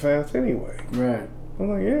 I shoot fast anyway. Right. I'm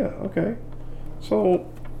like, yeah, okay.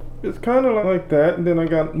 So it's kind of like that, and then I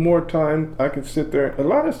got more time. I can sit there. A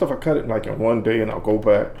lot of stuff I cut it like in one day, and I'll go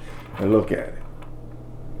back and look at it.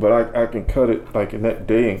 But I can cut it like in that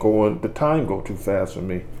day and go on. The time go too fast for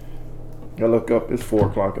me. I look up, it's 4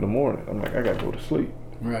 o'clock in the morning. I'm like, I gotta go to sleep.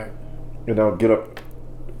 Right. And I'll get up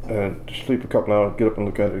and sleep a couple hours, get up and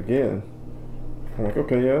look at it again. I'm like,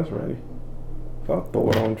 okay, yeah, it's ready. So I'll throw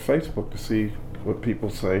it on Facebook to see what people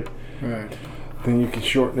say. Right. Then you can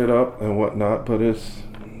shorten it up and whatnot, but it's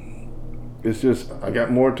just, I got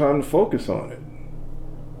more time to focus on it.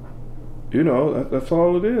 You know, that's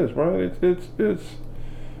all it is, right? It's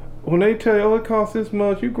when they tell you, oh, it costs this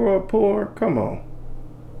much, you grow up poor, come on,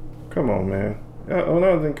 man. When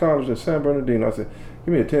I was in college in San Bernardino, I said,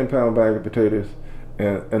 give me a 10-pound bag of potatoes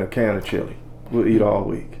and a can of chili. We'll eat all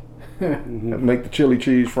week. And make the chili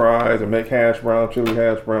cheese fries and make chili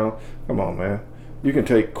hash brown. Come on, man. You can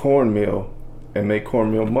take cornmeal and make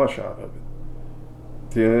cornmeal mush out of it.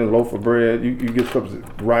 Then a loaf of bread, you get stuff,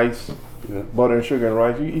 rice, butter and sugar and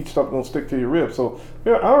rice. You eat stuff that don't stick to your ribs. So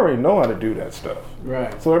yeah, I already know how to do that stuff.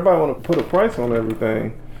 Right. So everybody want to put a price on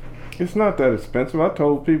everything. It's not that expensive. I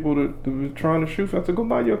told people that were trying to shoot, I said, go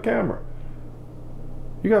buy your camera.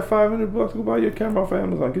 You got $500, go buy your camera off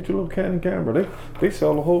Amazon. Get your little Canon camera. They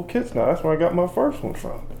sell the whole kits now. That's where I got my first one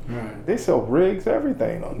from. Right. They sell rigs,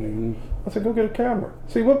 everything on there. I said, go get a camera.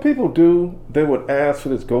 See, what people do, they would ask for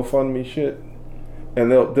this GoFundMe shit,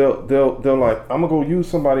 and they'll like, I'm gonna go use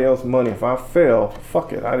somebody else's money. If I fail,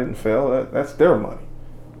 fuck it, I didn't fail. That's their money.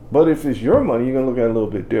 But if it's your money, you're gonna look at it a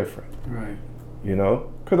little bit different. Right. You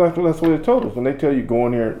know, because that's what they told us when they tell you go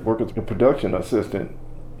in here and work as a production assistant.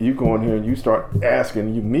 You go in here and you start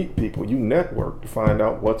asking, you meet people, you network to find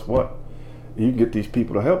out what's what. You get these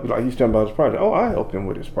people to help you. Like he's talking about his project. Oh, I helped him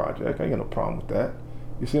with his project. I ain't got no problem with that.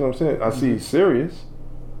 You see what I'm saying? I see he's serious.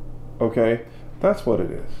 Okay, that's what it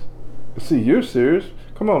is. See, you're serious.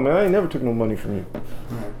 Come on, man. I ain't never took no money from you.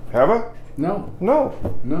 Right. Have I? No. No.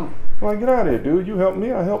 Well, get out of here, dude. You help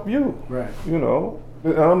me, I help you. Right. You know.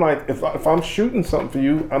 And I'm like, if I'm shooting something for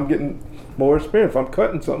you, I'm getting more experience. If I'm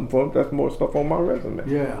cutting something for them, that's more stuff on my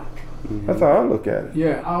resume. Yeah. That's how I look at it.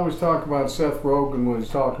 Yeah, I always talk about Seth Rogen was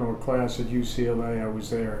talking to a class at UCLA. I was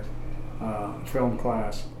there, film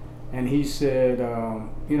class. And he said,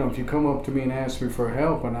 you know, if you come up to me and ask me for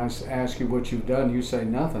help and I ask you what you've done, you say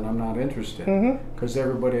nothing, I'm not interested. Because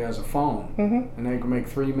everybody has a phone. And they can make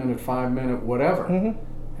 3-minute, 5-minute, whatever.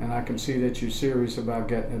 And I can see that you're serious about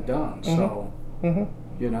getting it done. So,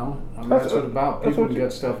 you know, I mean, that's what it's about. People can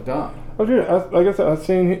get stuff done. Oh, yeah. Like I said, I've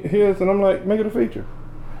seen his and I'm like, make it a feature.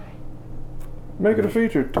 Make it a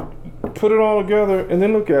feature. Put it all together and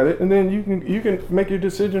then look at it. And then you can make your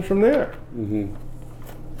decision from there.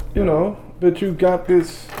 You know, but you got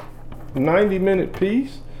this 90-minute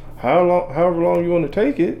piece. However long you want to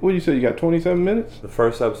take it. What do you say? You got 27 minutes? The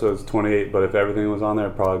first episode's 28, but if everything was on there,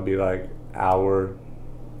 it'd probably be like hour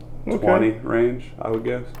 20 range, I would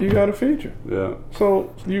guess. You got a feature. Yeah.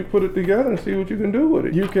 So you put it together and see what you can do with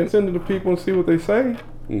it. You can send it to people and see what they say.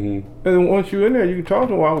 And then once you're in there, you can talk to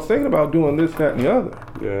them. Well, I was thinking about doing this, that, and the other.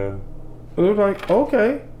 Yeah. And they're like,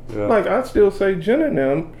 okay. Yeah. Like I still say Jenna and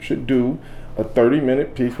them should do a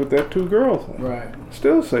 30-minute piece with that 2 girls. Right.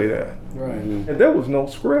 Still say that. Right. And there was no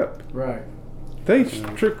script. Right. They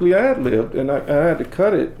strictly ad-libbed, and I had to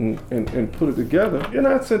cut it and put it together. And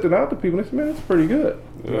I sent it out to people, and they said, man, it's pretty good.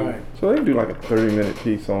 Yeah. Right. So they can do like a 30-minute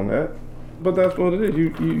piece on that. But that's what it is.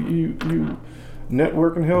 You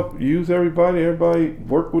network and help, use everybody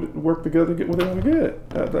work together, get what they want to get.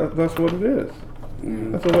 That's what it is.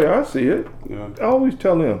 That's the way I see it. Yeah. I always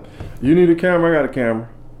tell them, you need a camera, I got a camera.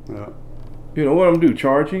 Yeah. You know what I'm do?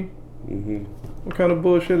 Charging? What kind of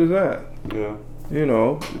bullshit is that? Yeah. You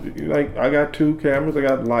know, like I got 2 cameras, I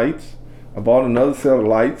got lights. I bought another set of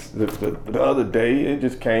lights the other day. It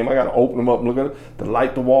just came. I got to open them up and look at it to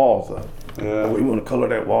light the walls up. Yeah. Oh, we want to color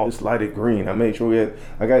that wall. Just light it green. I made sure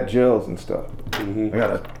I got gels and stuff. I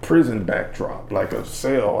got a prison backdrop, like a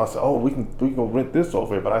cell. I said, oh, we can go rent this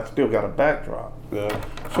over here, but I still got a backdrop. Yeah.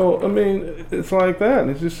 So, I mean, it's like that. And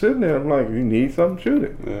it's just sitting there. I'm like, you need something, shoot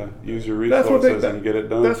it. Yeah. Use your resources and get it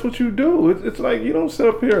done. That's what you do. It's like, you don't sit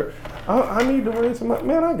up here, I need to raise some money.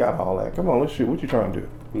 Man, I got all that. Come on, let's shoot. What you trying to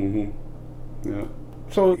do? Yeah.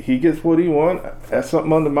 So he gets what he wants. That's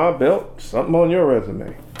something under my belt, something on your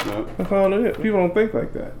resume. Yeah. That's all it is. People don't think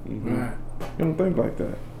like that. Right. You don't think like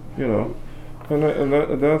that, you know. And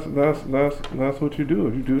that's what you do.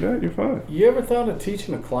 If you do that, you're fine. You ever thought of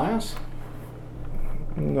teaching a class?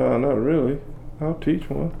 No, not really. I'll teach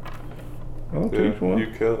one. I'll teach one. You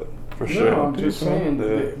kill it for No, sure. I'm just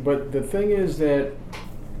saying. But the thing is that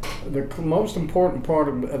the most important part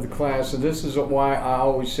of the class, and this is why I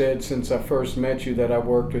always said since I first met you that I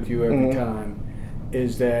worked with you every time,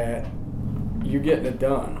 is that you're getting it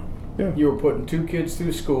done. Yeah. You were putting 2 kids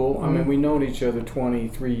through school. I mean, we known each other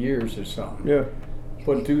 23 years or something. Yeah.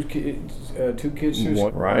 Putting 2 kids through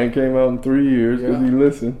school. Ryan came out in 3 years because he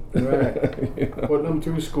listened. Right. Yeah. Putting them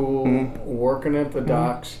through school, working at the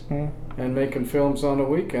docks, and making films on the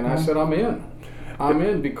weekend. I said, I'm in. I'm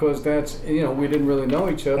in because that's, we didn't really know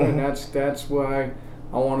each other, and that's why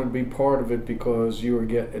I wanted to be part of it, because you were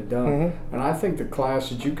getting it done. And I think the class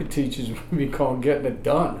that you could teach is be called Getting It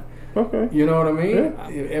Done. Okay. You know what I mean?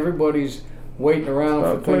 Yeah. Everybody's waiting around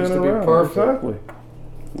Stop for things to be playing around. perfect. Exactly.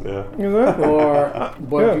 Yeah. Exactly.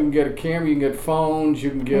 But you can get a camera, you can get phones,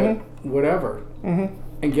 you can get whatever,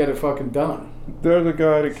 and get it fucking done. There's a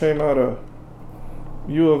guy that came out of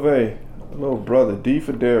U of A, a little brother, D.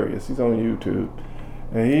 Fidarius. He's on YouTube.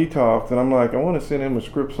 And he talks, and I'm like, I want to send him a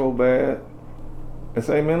script so bad and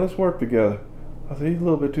say, man, let's work together. I said, he's a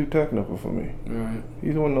little bit too technical for me. Right.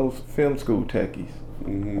 He's one of those film school techies.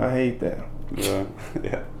 I hate that. Yeah.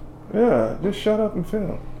 Yeah. Yeah, just shut up and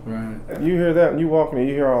film. Right. You hear that and you walk in,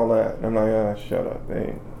 you hear all that. I'm like, shut up. They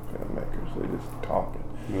ain't filmmakers. They just talking.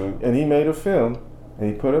 Yeah. And he made a film,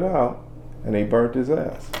 and he put it out, and they burnt his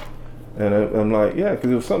ass. And I'm like, yeah, because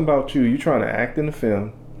it was something about you. You trying to act in the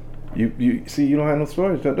film. You see, you don't have no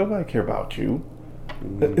stories. Nobody care about you.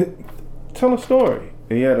 Tell a story.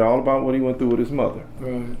 And he had it all about what he went through with his mother.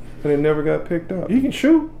 Right. And it never got picked up. He can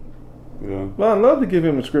shoot. Yeah. Well, I'd love to give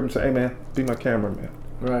him a script and say, hey, man, be my cameraman.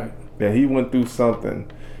 Right. Yeah, he went through something.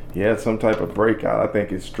 He had some type of breakout. I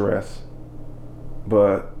think it's stress.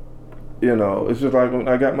 But, it's just like when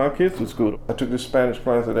I got my kids to school. I took this Spanish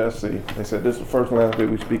class at SC. They said, this is the first and last day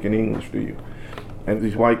we speak in English to you. And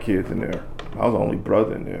these white kids in there. I was the only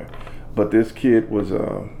brother in there. But this kid was,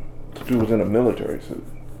 this dude was in a military suit.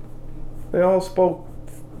 They all spoke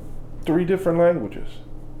 3 different languages.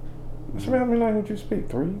 I said, how many languages you speak?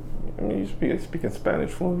 3? I mean, you speaking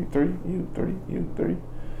Spanish fluently? 3? You 3?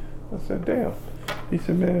 I said, damn. He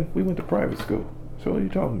said, man, we went to private school. So what are you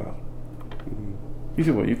talking about? He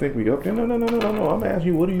said, well, you think we up there? No. I'm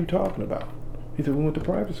asking you, what are you talking about? He said, we went to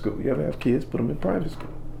private school. You ever have kids, put them in private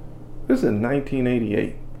school. This is in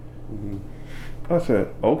 1988. I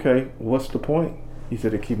said, okay, what's the point? He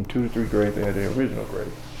said, they keep them 2 to 3 grades ahead of their original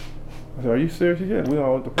grade. I said, are you serious? He said, yeah, we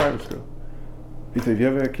all went to private school. He said, you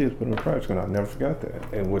ever had kids, put them in private school? And I never forgot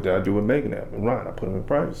that. And what did I do with Megan and Ryan? I put them in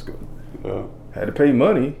private school. Yeah. Had to pay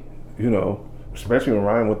money, especially when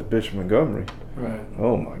Ryan went to Bishop Montgomery. Right.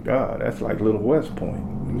 Oh my God, that's like Little West Point.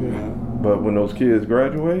 Yeah. But when those kids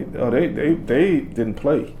graduate, they didn't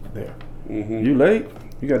play there. You late,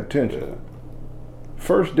 you got detention. Yeah.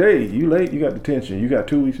 First day, you late, you got detention. You got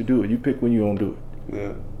 2 weeks to do it. You pick when you don't do it.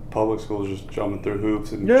 Yeah. Public schools just jumping through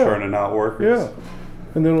hoops and Yeah. churning out workers. Yeah.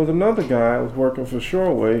 And then there was another guy I was working for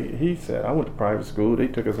Shoreway. He said, I went to private school. They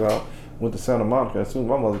took us out, went to Santa Monica. As soon as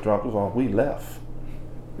my mother dropped us off, we left.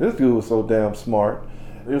 This dude was so damn smart.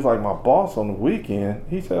 It was like my boss on the weekend.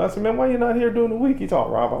 I said, man, why you not here during the week? He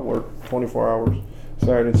thought, Rob, I work 24 hours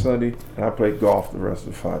Saturday and Sunday, and I play golf the rest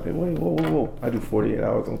of the 5 days. Wait, whoa. I do 48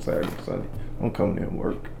 hours on Saturday and Sunday. I don't come there and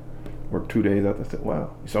work 2 days after. I said,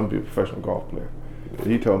 wow, you some be a professional golf player.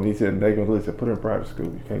 He told me, he said, they're going to lose. Put her in private school.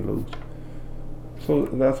 You can't lose. So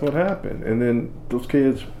that's what happened. And then those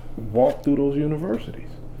kids walked through those universities.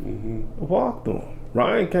 Walked through them.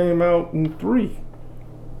 Ryan came out in 3.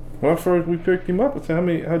 When we picked him up, I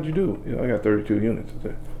said, how'd you do? I got 32 units. I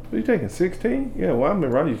said, are you taking 16? Yeah, well, I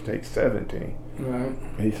remember I used to take 17. Right.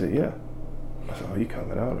 And he said, yeah. I said, oh, he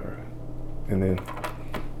coming out early. And then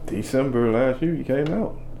December last year, he came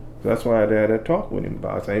out. So that's why I had that talk with him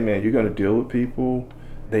about, I said, hey, man, you're going to deal with people.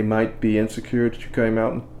 They might be insecure that you came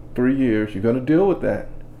out in 3 years. You're going to deal with that.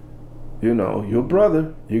 Your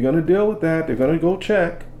brother, you're going to deal with that. They're going to go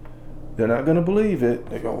check. They're not going to believe it.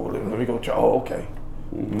 They go, well, let me go check. Oh, okay.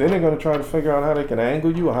 And then they're going to try to figure out how they can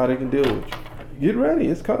angle you or how they can deal with you. Get ready.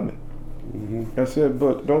 It's coming. I said,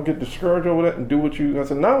 but don't get discouraged over that and do what you. I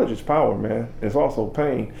said, knowledge is power, man. It's also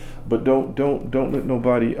pain, but don't let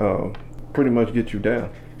nobody pretty much get you down.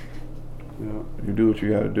 Yeah. You do what you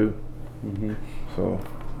got to do. So.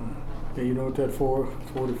 Yeah, you know what that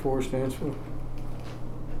 44 stands for?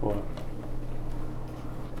 What?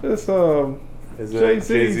 It's Is it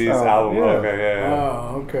Jay-Z's album? Yeah. Okay, yeah.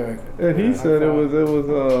 Oh, okay. And he said it was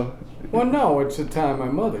Well, no, it's the time my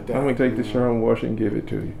mother died. I'm gonna take the shirt and wash it and give it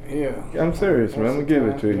to you. Yeah. I'm serious, man. I'm gonna give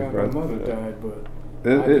it to you, My brother. mother died, but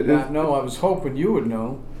I did not know. I was hoping you would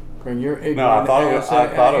know. And you're ignorant. No, I thought it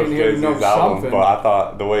was Jay-Z's album, something. but I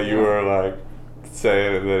thought the way you were like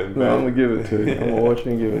saying it. No, I'm gonna give it to you. I'm gonna wash it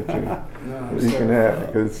and give it to you. No, You can have it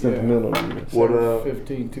because it's sentimental to you. What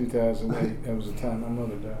 15, 2008. That was the time my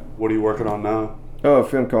mother died. What are you working on now? A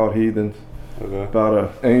film called Heathens. Okay. About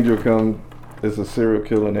an angel come. It's a serial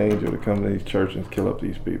killing angel to come to these churches and kill up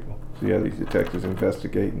these people. So you have these detectives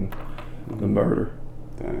investigating the murder,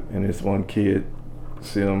 and this one kid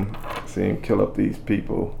see him kill up these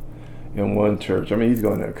people in one church. I mean, he's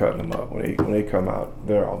going there cutting them up. When they come out,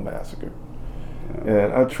 they're all massacred. Yeah.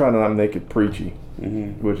 And I try to not make it preachy,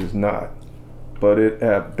 which is not, but it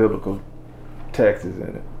have biblical texts in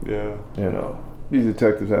it. Yeah. You know, these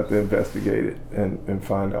detectives have to investigate it and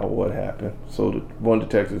find out what happened. So one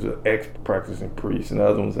detective is an ex-practicing priest, and the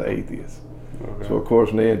other one's an atheist. Okay. So of course,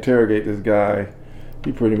 when they interrogate this guy,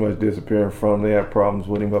 he pretty much disappearing from them. They have problems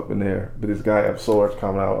with him up in there. But this guy have swords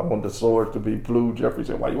coming out. I want the swords to be blue. Jeffrey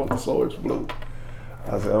said, why you want the swords blue?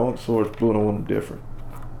 I said, I want the swords blue and I want them different.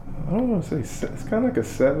 I don't want to say, it's kind of like a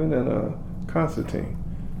 7 and a Constantine.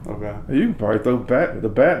 Okay. You can probably throw the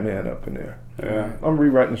Batman up in there. Yeah. I'm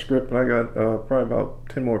rewriting the script and I got probably about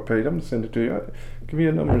 10 more pages. I'm going to send it to you. Give me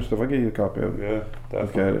a number and stuff. I'll give you a copy of it. Yeah, definitely.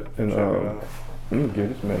 Look at it. And let me give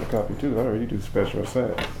this man a copy too. I already do special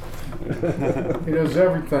effects. He does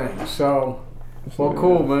everything. So, well,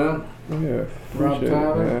 cool, man. Yeah. Rob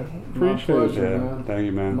Tyler, it, man. Appreciate pleasure, it. man. Thank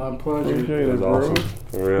you, man. My pleasure. Appreciate It it, was bro. awesome.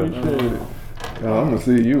 For real. Appreciate it. I'm going to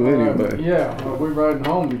see you anyway. Yeah, well, we're riding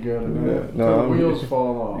home together, man. Yeah, no, Till the I'm- wheels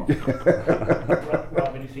fall off.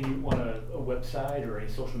 Rob, anything you want a website or any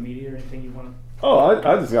social media or anything you want Oh,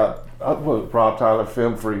 I put Rob Tyler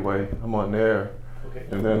Film Freeway. I'm on there. to? Okay.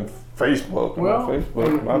 And then Facebook. I'm Well, on Facebook.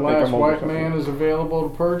 and I think Last I'm over White something. Man is available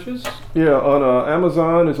to purchase. Yeah, on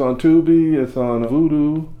Amazon, it's on Tubi, it's on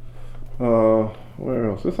Vudu. Where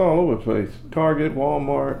else? It's all over the place. Target,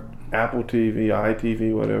 Walmart, Apple TV,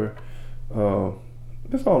 iTV, whatever.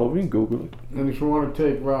 It's all over. You can Google it. And if you want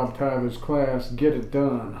to take Rob Tyler's class, get it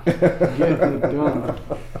done. Getting it done.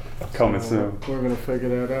 Coming soon. We're going to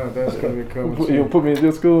figure that out. That's going to be coming You soon. gonna put me in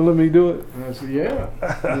this school and let me do it? I said,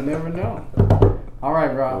 yeah, you never know. All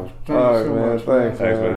right, Rob. Thank All you right, so man. much. Thanks, Thanks, man.